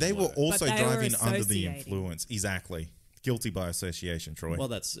Jason's they were were. also But they were driving under the associating. influence. Exactly. Guilty by association, Troy. Well,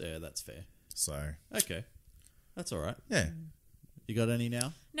 that's fair. So, Okay, that's all right. yeah. You got any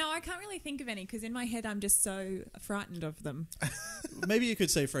now? No, I can't really think of any because in my head I'm just so frightened of them. Maybe you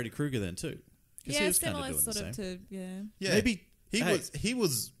could say Freddy Krueger then too. 'Cause he Yeah, was kinda similar doing the sort of same. to yeah. Yeah. Maybe He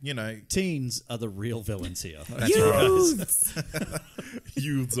was, teens are the real villains here. That's right.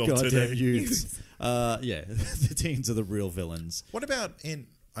 Youths of Goddamn today. youths. Yeah, the teens are the real villains. What about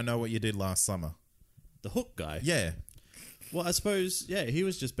I Know What You Did Last Summer? The Hook guy. Yeah. Well, I suppose, he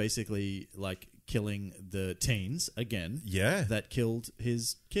was just basically like killing the teens again. Yeah. That killed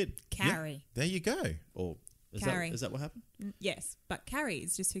his kid. Carrie. There you go. Or is Carrie. that what happened? Yes, but Carrie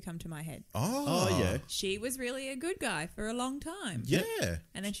is just who come to my head. Oh, Oh, yeah. She was really a good guy for a long time. Yeah.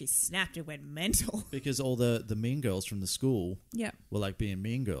 And then she snapped and went mental. Because all the mean girls from the school Yep. were like being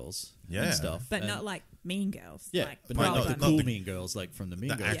mean girls Yeah. and stuff. But And- not like mean girls. yeah, like but Right, not proper, the cool the- mean girls like from the Mean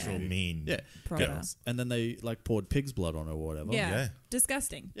The Girls actual movie. mean Yeah. proper. girls. And then they like poured pig's blood on her or whatever. Yeah. Yeah.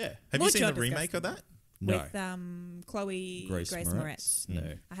 Disgusting. Yeah. Have Mucho you seen the disgusting. remake of that? No. With Chloe Grace Moretz. Moretz.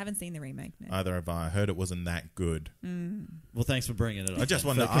 No. I haven't seen the remake. No. Either have I. Heard it wasn't that good. Well, thanks for bringing it up. I just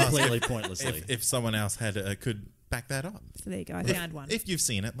then, wanted for to ask completely pointlessly. If someone else had could back that up. So there you go. I found one. If you've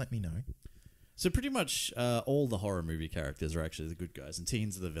seen it, let me know. So pretty much all the horror movie characters are actually the good guys, and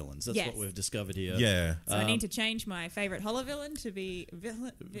teens are the villains. That's Yes. what we've discovered here. Yeah. So I need to change my favorite horror villain to be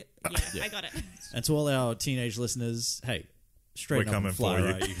villain. I got it. And to all our teenage listeners, hey, straighten We're up coming and fly, for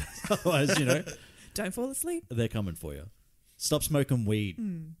you. right? You guys. Otherwise, Don't fall asleep. they're coming for you. Stop smoking weed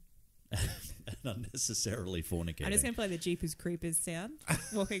and unnecessarily fornicating. I'm just going to play the Jeepers Creepers sound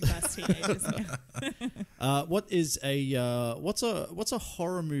walking past teenagers now. What is what's a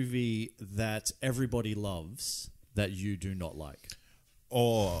horror movie that everybody loves that you do not like?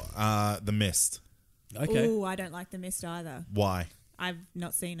 Or The Mist. Okay. Ooh, I don't like The Mist either. Why? I've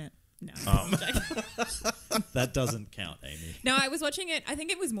not seen it. No. That doesn't count, Amy. No, I was watching it. I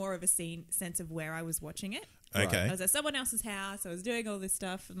think it was more of a sense of where I was watching it. Okay. I was at someone else's house. I was doing all this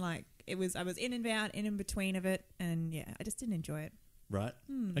stuff, and like I was in and out, in between of it, and yeah, I just didn't enjoy it. Right.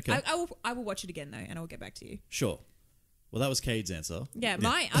 Okay. I will watch it again though, and I will get back to you. Sure. Well, that was Cade's answer. Yeah,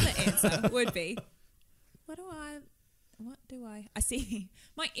 my other answer would be, what do I see?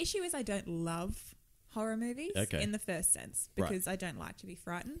 My issue is I don't love horror movies in the first sense because I don't like to be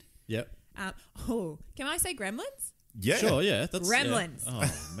frightened. Yep. Can I say Gremlins? Yeah. Sure. Yeah. That's Gremlins. Yeah.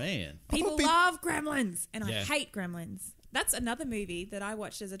 Oh man. People love Gremlins, and I Yeah. hate Gremlins. That's another movie that I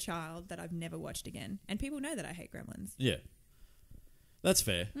watched as a child that I've never watched again, and people know that I hate Gremlins. Yeah. That's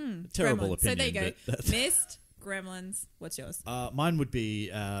fair. Terrible Gremlins. opinion. So there you go. but that's- Mist, Gremlins. What's yours? Mine would be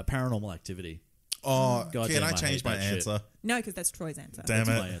Paranormal Activity. Oh, God can damn, I I change hate my that shit. answer? No, because that's Troy's answer. Damn That's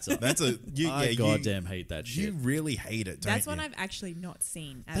it. my answer. That's I goddamn hate that shit. You really hate it, don't That's you? one I've actually not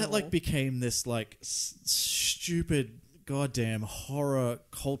seen at That all. like became this like stupid goddamn horror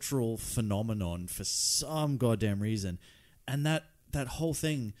cultural phenomenon for some goddamn reason, and that whole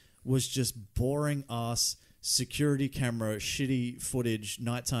thing was just boring ass security camera shitty footage,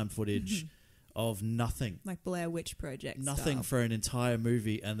 nighttime footage of nothing. Like Blair Witch Project. Nothing style. for an entire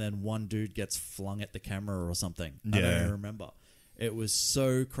movie, and then one dude gets flung at the camera or something. I don't Yeah. even remember. It was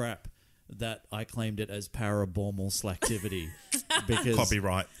so crap that I claimed it as paranormal slacktivity because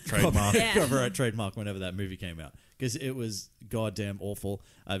Copyright, trademark. Yeah. copyright trademark whenever that movie came out because it was goddamn awful.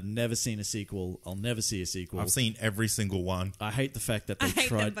 I've never seen a sequel. I'll never see a sequel. I've seen every single one. I hate the fact that I they hate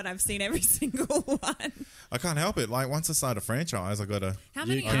tried. them, but I've seen every single one. I can't help it. Like, once I start a franchise, I gotta... How you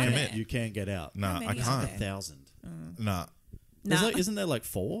many are can't. there? You can't get out. Nah, How I many are can't. there? 1,000. Nah. Nah. Isn't there like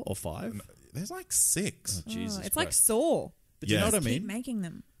 4 or 5? There's like 6. Oh, Jesus it's Christ. like Saw. But you know what I Keep mean? making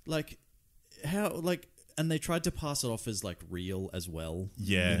them. Like, how, like, and they tried to pass it off as, like, real as well.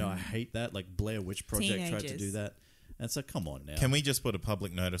 Yeah. You know, I hate that. Like, Blair Witch Project tried to Teenagers. do that. And it's like, come on now. Can we just put a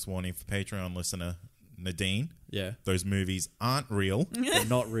public notice warning for Patreon listener Nadine? Yeah. Those movies aren't real. They're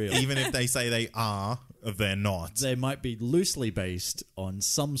not real. Even if they say they are, they're not. They might be loosely based on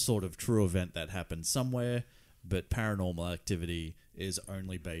some sort of true event that happened somewhere, but Paranormal Activity is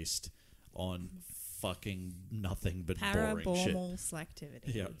only based on fucking nothing but boring shit. Paranormal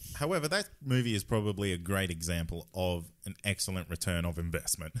selectivity. Yeah. However, that movie is probably a great example of an excellent return of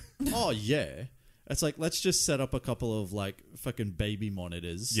investment. Oh, yeah. It's like, let's just set up a couple of, like, fucking baby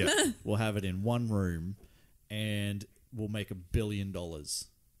monitors. Yeah. We'll have it in one room, and we'll make $1 billion.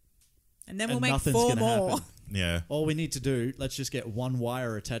 And then we'll And make nothing's 4 gonna more. happen. Yeah. All we need to do, let's just get one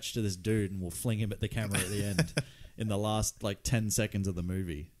wire attached to this dude, and we'll fling him at the camera at the end in the last, like, 10 seconds of the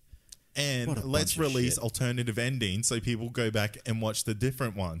movie. What a And let's bunch of release shit. alternative endings so people go back and watch the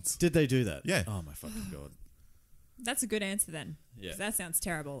different ones. Did they do that? Yeah. Oh, my fucking God. That's a good answer then. Yeah. 'Cause that sounds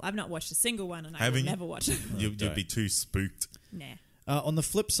terrible. I've not watched a single one and I Haven't will you? never watch it. You'd don't. be too spooked. Nah. On the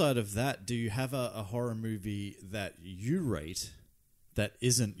flip side of that, do you have a horror movie that you rate that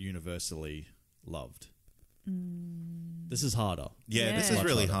isn't universally loved? This is harder. Yeah, this Yeah. is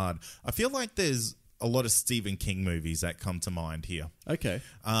really Much hard. I feel like there's a lot of Stephen King movies that come to mind here. Okay.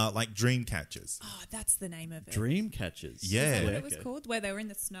 Like Dreamcatchers. Oh, that's the name of it. Dream Catchers. Yeah. Is that what Yeah, it was okay. called? Where they were in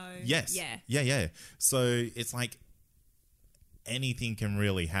the snow? Yes. Yeah. Yeah. So it's like anything can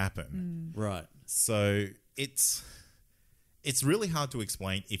really happen. Right. So it's really hard to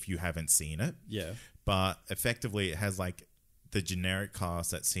explain if you haven't seen it. Yeah. But effectively it has like the generic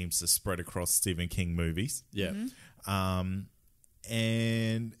cast that seems to spread across Stephen King movies. Yeah.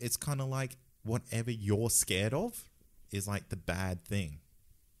 And it's kind of like whatever you're scared of is like the bad thing.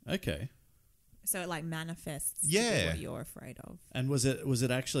 Okay. So it like manifests to be Yeah. what you're afraid of. And was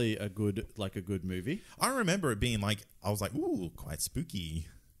it actually a good movie? I remember it being like, I was like, ooh, quite spooky.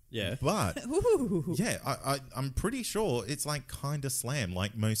 Yeah. But Ooh. yeah, I'm pretty sure it's like kind of slam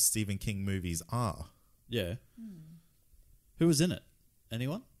like most Stephen King movies are. Yeah. Who was in it?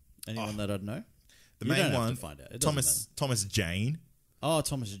 Anyone? Anyone that I'd know? The You main don't have one, to find out. It doesn't Thomas Jane, Oh,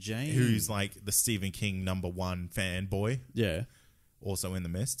 Thomas Jane. who's like the Stephen King #1 fanboy, Yeah. also in The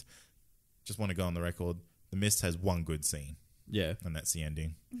Mist. Just want to go on the record. The Mist has one good scene, Yeah. and that's the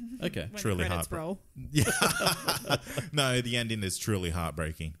ending. Okay. When Truly the credits heartbreak. roll. No, the ending is truly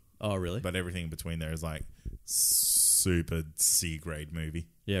heartbreaking, Oh, really? but everything between there is like super C-grade movie.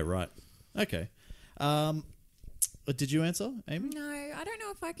 Yeah, right. Okay. Did you answer, Amy? No, I don't know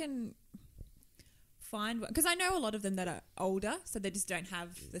if I can find one. Because I know a lot of them that are older, so they just don't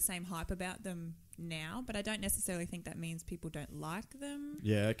have the same hype about them now. But I don't necessarily think that means people don't like them,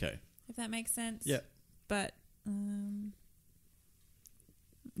 Yeah, okay. if that makes sense. Yeah. But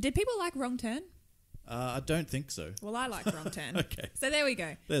did people like Wrong Turn? I don't think so. Well, I like Wrong Turn. Okay. So there we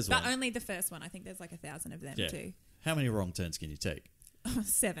go. There's but one. only the first one. I think there's like 1,000 of them Yeah. too. How many wrong turns can you take?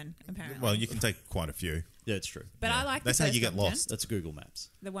 7, apparently. Well, you can take quite a few. Yeah, it's true. but I like That's the how first you get Wrong Turn. lost. That's Google Maps.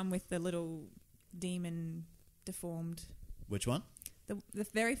 The one with the little demon deformed. Which one? The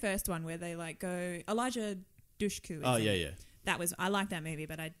very first one where they like go Elijah Dushku. is Oh, in yeah, it. yeah. That was I like that movie,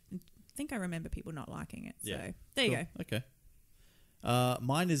 but I think I remember people not liking it. So Yeah. there you Cool. go. Okay.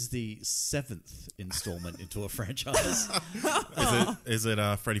 Mine is the 7th installment into a franchise. Is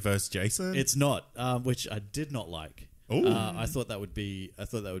it Freddy vs. Jason? It's not, which I did not like. Ooh. I thought that would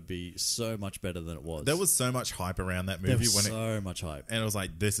be so much better than it was. There was so much hype around that There movie was when so much hype. and it was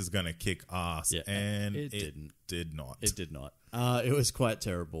like, this is going to kick ass. Yeah. And It it didn't. did not. It did not. It was quite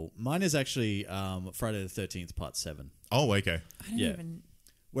terrible. Mine is actually Friday the 13th Part 7, Oh, okay. I don't Yeah. even.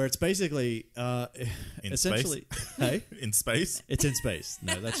 where it's basically In essentially, hey, In space? it's in space.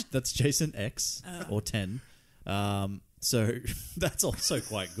 No, that's Jason X or 10. So that's also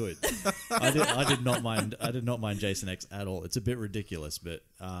quite good. I did not mind Jason X at all. It's a bit ridiculous, but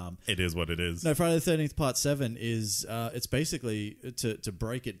It is what it is. no. Friday the 13th Part 7 is it's basically to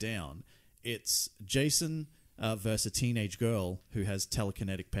break it down. It's Jason versus a teenage girl who has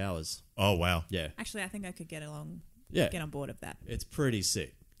telekinetic powers. Oh, wow. Yeah, Actually, I think I could get yeah. on board of that. It's pretty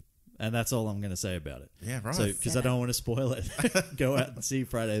sick. And that's all I'm going to say about it. Yeah, right. So, because I don't want to spoil it, go out and see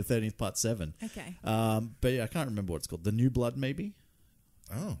Friday the 13th Part 7. Okay. But yeah, I can't remember what it's called. The New Blood, maybe?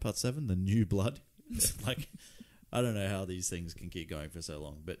 Oh. Part 7, The New Blood. Like, I don't know how these things can keep going for so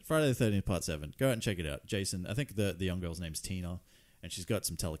long. But Friday the 13th Part 7, go out and check it out. Jason, I think the young girl's name's Tina, and she's got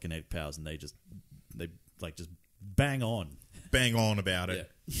some telekinetic powers, and they just bang on. Bang on about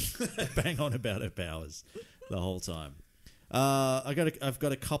it. Yeah. Bang on about her powers the whole time. I've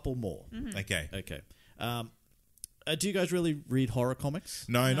got a couple more. Okay. Okay. Do you guys really read horror comics?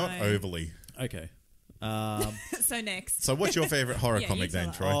 No, not overly. Okay. So next. So what's your favorite horror Yeah, comic you tell then,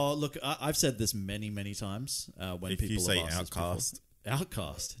 us. Troy? Oh, look, I've said this many times when If people you say have asked us before. Outcast.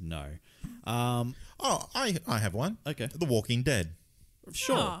 Outcast, no. Oh, I have one. Okay. The Walking Dead.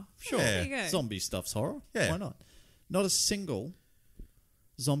 Sure, Oh, sure. there you go. Zombie stuff's horror. Yeah. Why not? Not a single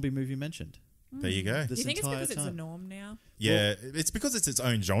zombie movie mentioned. There you go. Do you think it's entire because it's a time. norm now? Yeah, it's because it's its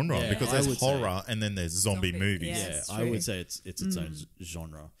own genre. Yeah, because I there's would say- horror and then there's zombie Zombie, movies. yeah. Yeah, it's I true. would say it's its own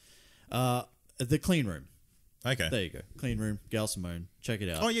genre. The Clean Room. Okay. There you go. Clean Room. Gal Simone. Check it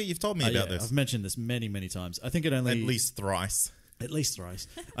out. Oh yeah, you've told me about Yeah, this I've mentioned this many times. I think it only at least thrice. thrice.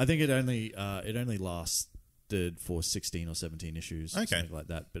 I think it only lasted for 16 or 17 issues, Okay. something like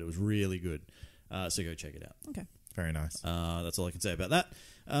that. But it was really good. So go check it out. Okay. Very nice. That's all I can say about that.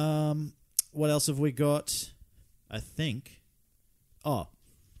 What else have we got? I think. Oh,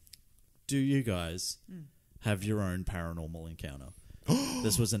 do you guys have your own paranormal encounter?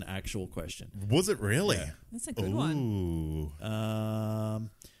 This was an actual question. Was it really? Yeah. That's a good one. Ooh.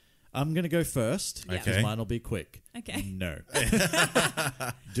 I'm going to go first Yeah. because Okay. mine will be quick. Okay. No.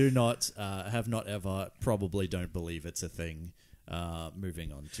 Do not, have not ever, probably don't believe it's a thing.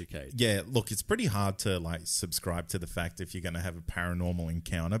 Moving on to Kate. Yeah, look, it's pretty hard to like subscribe to the fact if you're going to have a paranormal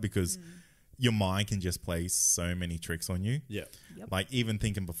encounter because your mind can just play so many tricks on you. Yeah. Yep. Like even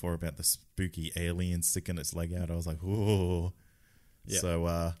thinking before about the spooky alien sticking its leg out, I was like, "Ooh." Yeah.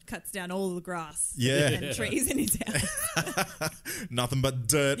 So Cuts down all the grass Yeah. and trees in his house. nothing but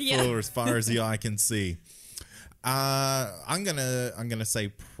dirt Yeah. for as far as the eye can see. I'm gonna say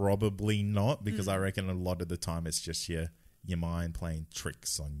probably not because I reckon a lot of the time it's just your mind playing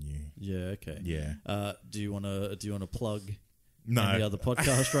tricks on you. Yeah, okay. Yeah. Do you want to plug No. any other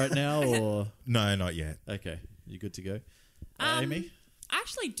podcast right now or No, not yet. okay, you good to go? Um, Amy? I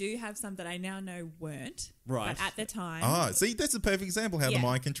actually do have some that I now know weren't. Right. But at the time. Ah, see, that's a perfect example how the Yeah.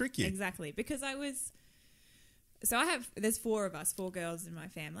 mind can trick you. Exactly. Because there's 4 of us, 4 girls in my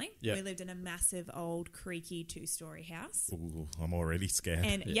family. Yeah. We lived in a massive, old, creaky 2-story house. Ooh, I'm already scared.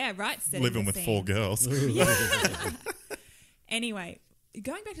 And right, setting Living the with scene. 4 girls. Anyway,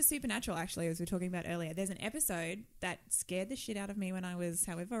 going back to Supernatural, actually, as we were talking about earlier, there's an episode that scared the shit out of me when I was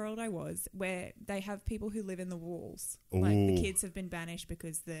however old I was, where they have people who live in the walls. Like the Ooh. kids have been banished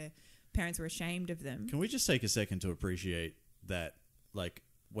because the parents were ashamed of them. Can we just take a second to appreciate that, like,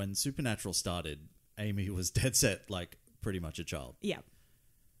 when Supernatural started, Amy was dead set, like, pretty much a child. Yeah.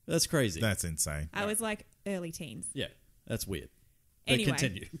 That's crazy. That's insane. I was like early teens. Yeah, that's weird. But Anyway.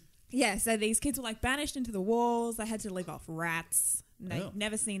 continue. Yeah, so these kids were like banished into the walls. They had to live off rats. And they'd Oh.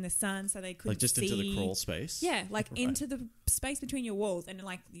 never seen the sun, so they couldn't Like, just see. into the crawl space? Yeah, like Right. into the space between your walls. And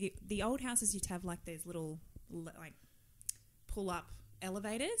like the old houses used to have like these little like pull up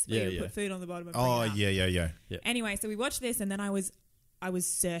elevators where Yeah, you yeah. put food on the bottom and bring Oh, it up. yeah. Anyway, so we watched this, and then I was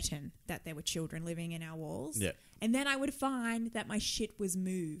certain that there were children living in our walls. Yeah. And then I would find that my shit was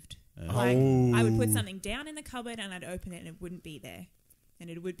moved. Oh. Like I would put something down in the cupboard and I'd open it and it wouldn't be there. And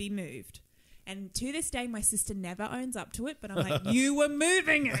it would be moved. And to this day, my sister never owns up to it, but I'm like, you were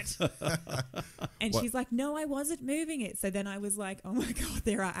moving it. And she's like, no, I wasn't moving it. So then I was like, oh my God,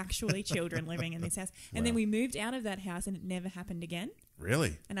 there are actually children living in this house. And then we moved out of that house and it never happened again.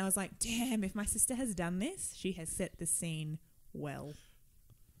 Really? And I was like, damn, if my sister has done this, she has set the scene well.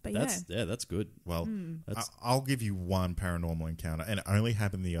 But That's good. Well, That's- I'll give you one paranormal encounter, and it only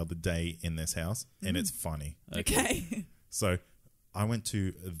happened the other day in this house, and it's funny. Okay. So I went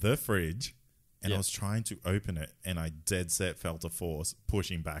to the fridge, and Yeah. I was trying to open it, and I dead set felt a force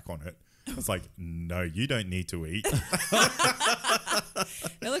pushing back on it. I was like, no, you don't need to eat.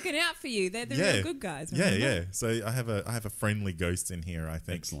 They're looking out for you. They're the Yeah. real good guys. Yeah, remember? yeah. So I have a friendly ghost in here, I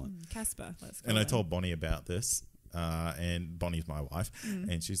think. Excellent. Casper, let's go. And I told Bonnie about this, and Bonnie's my wife,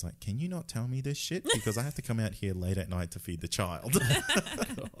 and she's like, can you not tell me this shit? Because I have to come out here late at night to feed the child.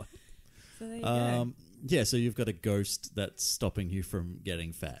 So there you go. Yeah, so you've got a ghost that's stopping you from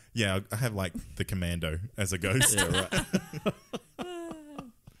getting fat. Yeah, I have like the commando as a ghost. Yeah, right.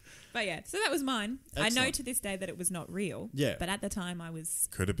 But yeah, so that was mine. I know Excellent. to this day that it was not real. Yeah. But at the time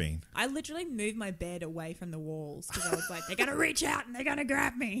Could have been. I literally moved my bed away from the walls because I was like, they're going to reach out and they're going to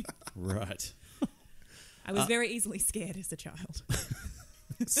grab me. Right. I was very easily scared as a child.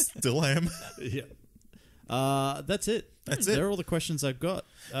 Still am. Yeah. That's it. That's it. They're all the questions I've got.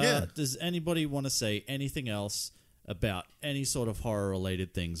 Yeah. Does anybody want to say anything else about any sort of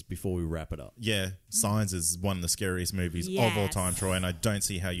horror-related things before we wrap it up? Yeah, Signs is one of the scariest movies of all Yes. time, Troy, and I don't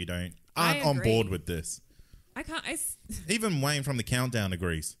see how you I aren't on agree. board with this. I can't. Even Wayne from the Countdown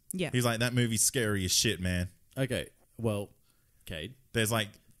agrees. Yeah. He's like, that movie's scary as shit, man. Okay. Well, Cade. There's like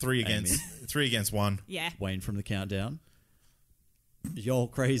three against one. Yeah. Wayne from the countdown. You're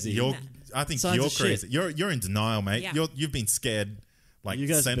crazy. I think Signs you're of crazy. shit. You're in denial, mate. Yeah. You've been scared, like you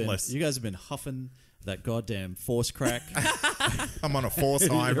guys senseless. you guys have been huffing that goddamn force crack. I'm on a force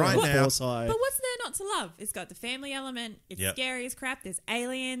high You're right on a now. force high. But what's there not to love? It's got the family element. It's Yep. scary as crap. There's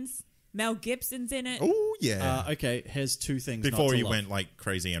aliens. Mel Gibson's in it. Oh yeah. Okay, here's two things. Before not to he love. went like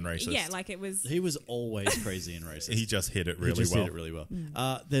crazy and racist. Yeah, like it was. He was always crazy and racist. He just hit it He really just well. did it really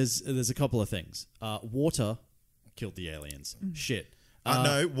well. There's a couple of things. Water killed the aliens. Shit.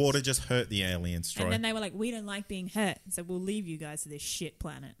 No, water just hurt the aliens, Troy. And then they were like, we don't like being hurt, so we'll leave you guys to this shit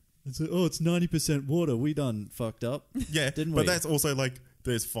planet. It's like, it's 90% water. We done fucked up. Yeah, didn't but we? that's also like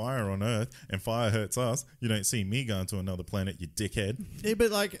there's fire on Earth, and fire hurts us. You don't see me going to another planet, you dickhead. Yeah, but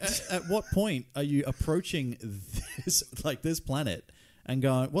like, at what point are you approaching this planet and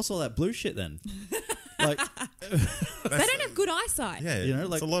going, "What's all that blue shit?" Then, like, They don't have good eyesight. Yeah, you know,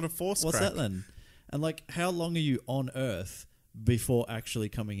 like it's a lot of force. what's crack. that then? And like, how long are you on Earth before actually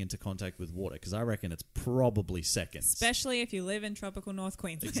coming into contact with water? Because I reckon it's probably seconds. Especially if you live in tropical North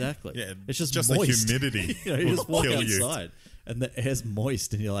Queensland. Exactly. Yeah, it's just the moist. humidity You know, you will just walk kill you. outside and the air's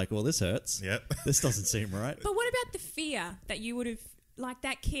moist, and you're like, "Well, this hurts. Yep. This doesn't seem right." But what about the fear that you would have, like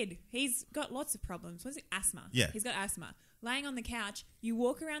that kid? He's got lots of problems. What is it? Asthma. Yeah. He's got asthma. Laying on the couch, you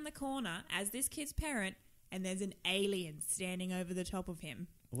walk around the corner as this kid's parent, and there's an alien standing over the top of him.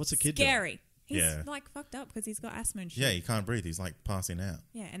 What's a kid doing? Scary. He's Yeah. like fucked up because he's got asthma and shit. Yeah, he can't breathe. He's like passing out.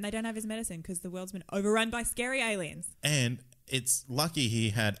 Yeah, and they don't have his medicine because the world's been overrun by scary aliens. And it's lucky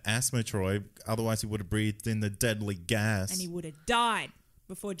he had asthma, Troy. Otherwise, he would have breathed in the deadly gas. And he would have died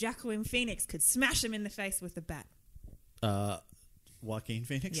before Jacqueline Phoenix could smash him in the face with the bat. Joaquin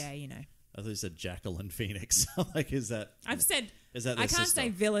Phoenix. Yeah, you know. I thought you said Jacqueline Phoenix. Like, is that? I've said Is that I their can't sister? say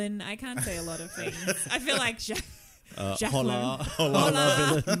villain. I can't say a lot of things. I feel like Jacqueline.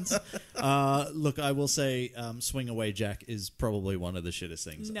 Hola villains. Look, I will say, "Swing Away, Jack" is probably one of the shittest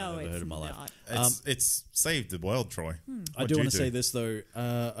things No, I've ever it's heard in my life. not. It's saved the world, Troy. I do want to say this though.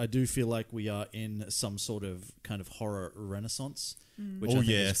 I do feel like we are in some sort of kind of horror renaissance, which I think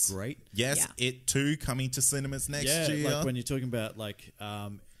is great. Yes, Yeah. It Too coming to cinemas next year. Like when you're talking about like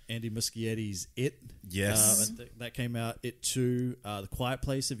Andy Muschietti's It. Yes. That came out. It Too. The Quiet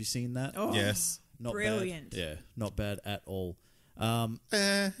Place. Have you seen that? Oh, Yes. Not brilliant. bad. Yeah, not bad at all.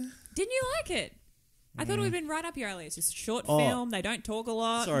 Didn't you like it? I thought it would have been right up your alley. It's just a short film. They don't talk a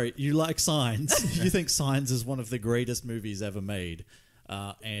lot. Sorry, you like Signs. You think Signs is one of the greatest movies ever made.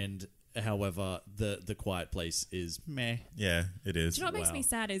 And however, the Quiet Place is meh. Yeah, it is. Do you know what makes Wow. me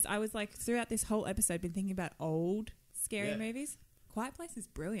sad is I was like throughout this whole episode been thinking about old scary movies. Quiet Place is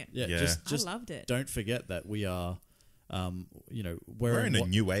brilliant. Yeah, Yeah. just I loved it. Don't forget that we are, We're in a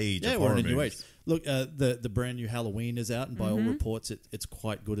new age of Yeah, horror we're in a new age. movies. Look, the brand new Halloween is out, and by all reports, it's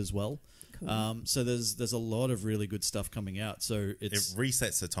quite good as well. Cool. So there's a lot of really good stuff coming out. So It it's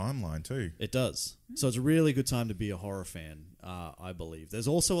resets the timeline too. it does. So it's a really good time to be a horror fan. I believe. There's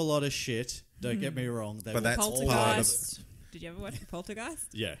also a lot of shit. Don't get me wrong. They But will that's all- part of Poltergeist. Did you ever watch Poltergeist?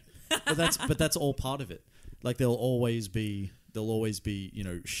 Yeah, but that's all part of it. Like there'll always be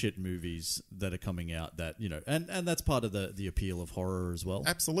shit movies that are coming out that and that's part of the appeal of horror as well.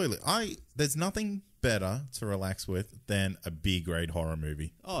 Absolutely. There's nothing better to relax with than a B grade horror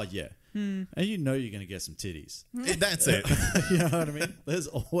movie. Oh yeah, and you're going to get some titties. That's it. You know what I mean? There's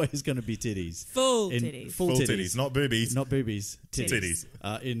always going to be titties. Full titties. Full titties. not boobies. Not boobies. Titties.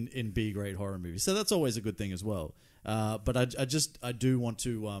 In B grade horror movies. So that's always a good thing as well. But I do want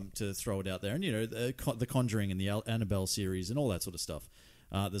to throw it out there, and the Conjuring and the Annabelle series and all that sort of stuff.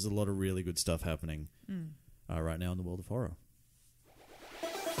 There's a lot of really good stuff happening right now in the world of horror.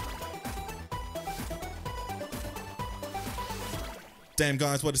 Damn,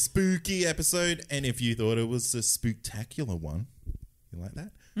 guys, what a spooky episode. And if you thought it was a spooktacular one, you like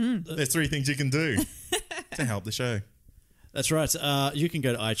that? There's 3 things you can do to help the show. That's right. You can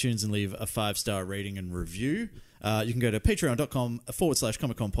go to iTunes and leave a 5-star rating and review. You can go to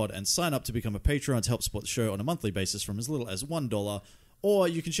patreon.com/ComicConPod and sign up to become a Patreon to help support the show on a monthly basis from as little as $1. Or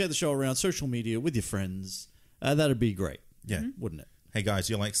you can share the show around social media with your friends. That'd be great. Yeah. Wouldn't it? Hey, guys,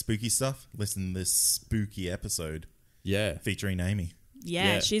 you like spooky stuff? Listen to this spooky episode Yeah. featuring Amy.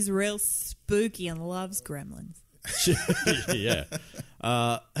 Yeah, Yeah. she's real spooky and loves gremlins. Yeah.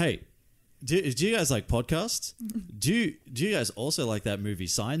 Hey, do you guys like podcasts? Do you guys also like that movie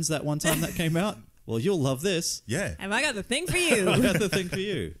Signs that one time that came out? Well, you'll love this. Yeah. Have I got the thing for I you? got the thing for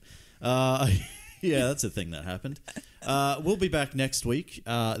you. Yeah, that's a thing that happened. We'll be back next week.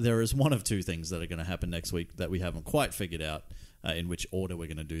 There is one of 2 things that are going to happen next week that we haven't quite figured out in which order we're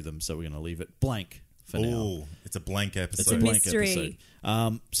going to do them, so we're going to leave it blank for now. Oh, it's a blank episode. It's a blank mystery.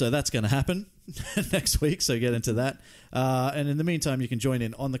 episode. So that's going to happen next week, so get into that. And in the meantime, you can join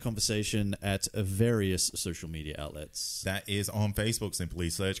in on the conversation at various social media outlets. That is on Facebook. Simply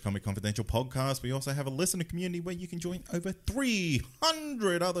search Comic Confidential Podcast. We also have a listener community where you can join over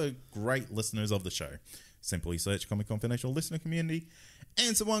 300 other great listeners of the show. Simply search Comic Confidential Listener Community.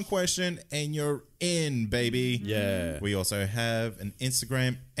 Answer one question and you're in, baby. Yeah. We also have an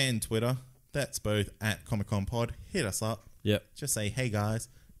Instagram and Twitter. That's both at Comic Con Pod. Hit us up. Yep. Just say, hey guys.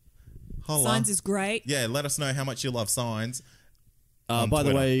 Holla. Signs is great. Yeah, let us know how much you love signs. By Twitter.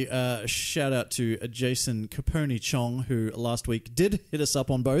 the way, shout out to Jason Capone Chong, who last week did hit us up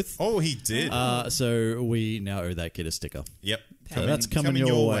on both. Oh, he did. So we now owe that kid a sticker. Yep. So that's coming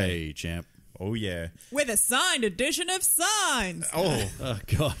your way, champ. Oh, yeah. With a signed edition of Signs. Oh. Oh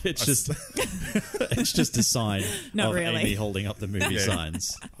god, it's just it's just a sign Not of really. Amy holding up the movie Yeah.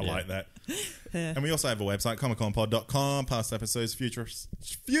 signs. I like that. And we also have a website, comicconpod.com, past episodes,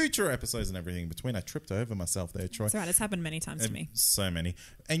 future episodes and everything between. I tripped over myself there, Troy. That's right. It's happened many times to me. So many.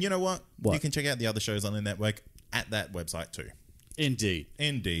 And you know what? What? You can check out the other shows on the network at that website too. Indeed.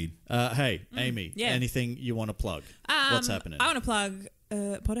 Indeed. Hey, Amy, yeah. anything you want to plug? What's happening? I want to plug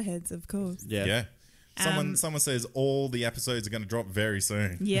Potterheads, of course. Yeah. Someone says all the episodes are going to drop very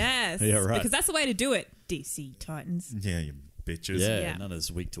soon. Yes. Yeah, right. Because that's the way to do it, DC Titans. Yeah, you bitches. Yeah, Yeah. none of this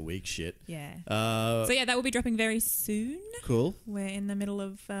week-to-week shit. Yeah. So Yeah, that will be dropping very soon. cool. We're in the middle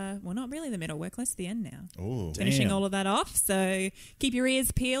of, well, not really the middle. We're close to the end now. Oh, Finishing Damn. all of that off. So keep your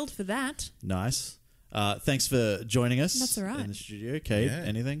ears peeled for that. Nice. Thanks for joining us. That's all right. In the studio. Kate, Yeah.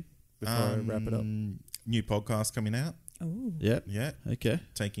 anything before I wrap it up? New podcast coming out. Oh. Yeah. Yeah. Okay.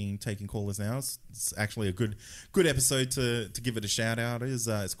 Taking callers now. It's actually a good episode to give it a shout out.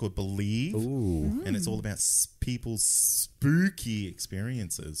 It's called Believe. Ooh. And it's all about people's spooky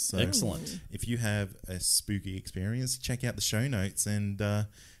experiences. So Excellent. if you have a spooky experience, check out the show notes and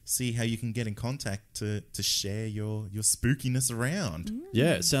see how you can get in contact to share your spookiness around.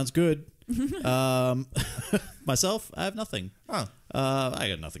 Yeah, sounds good. Myself, I have nothing. Oh. I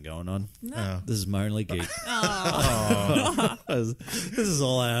got nothing going on. No. This is my only gig. Oh. This is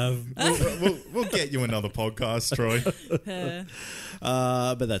all I have. We'll get you another podcast, Troy.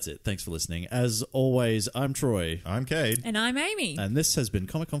 But that's it. Thanks for listening. As always, I'm Troy. I'm Cade. And I'm Amy. And this has been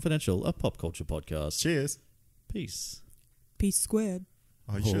Comic Confidential, a pop culture podcast. Cheers. Peace. Peace squared.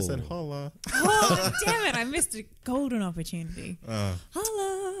 Oh, you should have said holla. Oh, damn it. I missed a golden opportunity.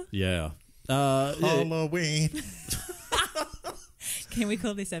 Holla. Yeah. Halloween. Can we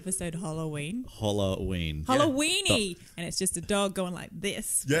call this episode Halloween? Halloween. Halloweeny. And it's just a dog going like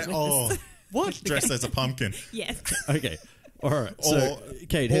this. Yeah. with Oh. the What? Dressed as a pumpkin. Yes. Okay. All right. So,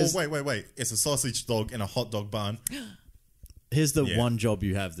 Kate, Wait. It's a sausage dog in a hot dog bun. here's the Yeah. one job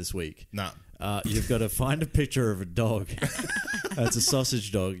you have this week. Nah. You've got to find a picture of a dog. It's a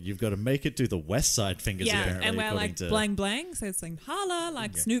sausage dog. You've got to make it do the West Side fingers, Yeah. apparently. And we're according like to, blang blang. So it's like holla,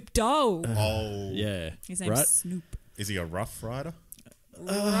 like Snoop Dogg. Oh. Yeah. His name's Right? Snoop. Is he a rough rider?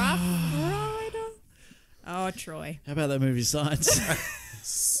 Rough Rider. Oh, Troy. How about that movie Science?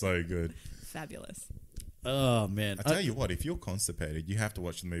 So good. Fabulous. Oh, man. I tell you what, if you're constipated, you have to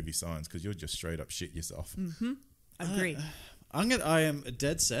watch the movie Signs because you'll just straight up shit yourself. Agree. I am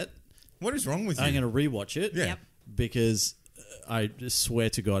dead set. What is wrong with you? I'm going to rewatch it. Yeah. Yep. Because I just swear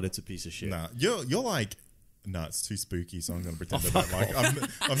to God it's a piece of shit. Nah, you're like, nah, it's too spooky, so I'm going to pretend I don't like.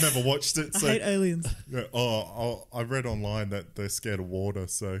 I've never watched it. So, I hate aliens. yeah, I read online that they're scared of water,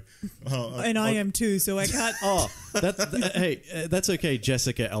 so. And I am too, so I can't. Oh, hey, that's okay.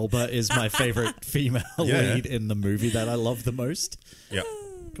 Jessica Alba is my favorite female Yeah. lead in the movie that I love the most. Yep.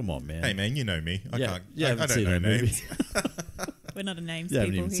 Come on, man. Hey man, you know me. I can't. you I haven't don't seen know that movie. names. We're not a names You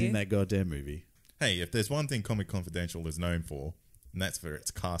haven't people even here. seen that goddamn movie. Hey, if there's one thing Comic Confidential is known for, and that's for its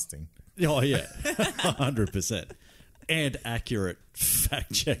casting. Oh yeah, 100%, and accurate,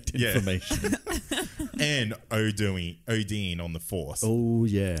 fact-checked Yeah. information. And ODing on the Force. Oh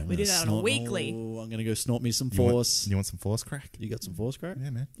yeah, I'm We do gonna that on a snort- weekly. Oh, I'm gonna go snort me some You want- Force. You want some Force crack? You got some Force crack? Yeah,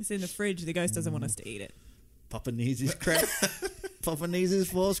 man. It's in the fridge. The ghost doesn't want us to eat it. Papa needs his crack. Papa needs his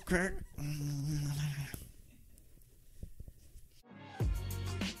Force crack.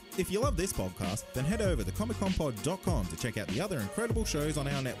 If you love this podcast, then head over to comicconpod.com to check out the other incredible shows on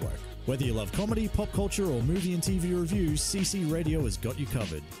our network. Whether you love comedy, pop culture, or movie and TV reviews, CC Radio has got you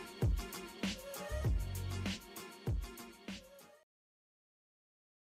covered.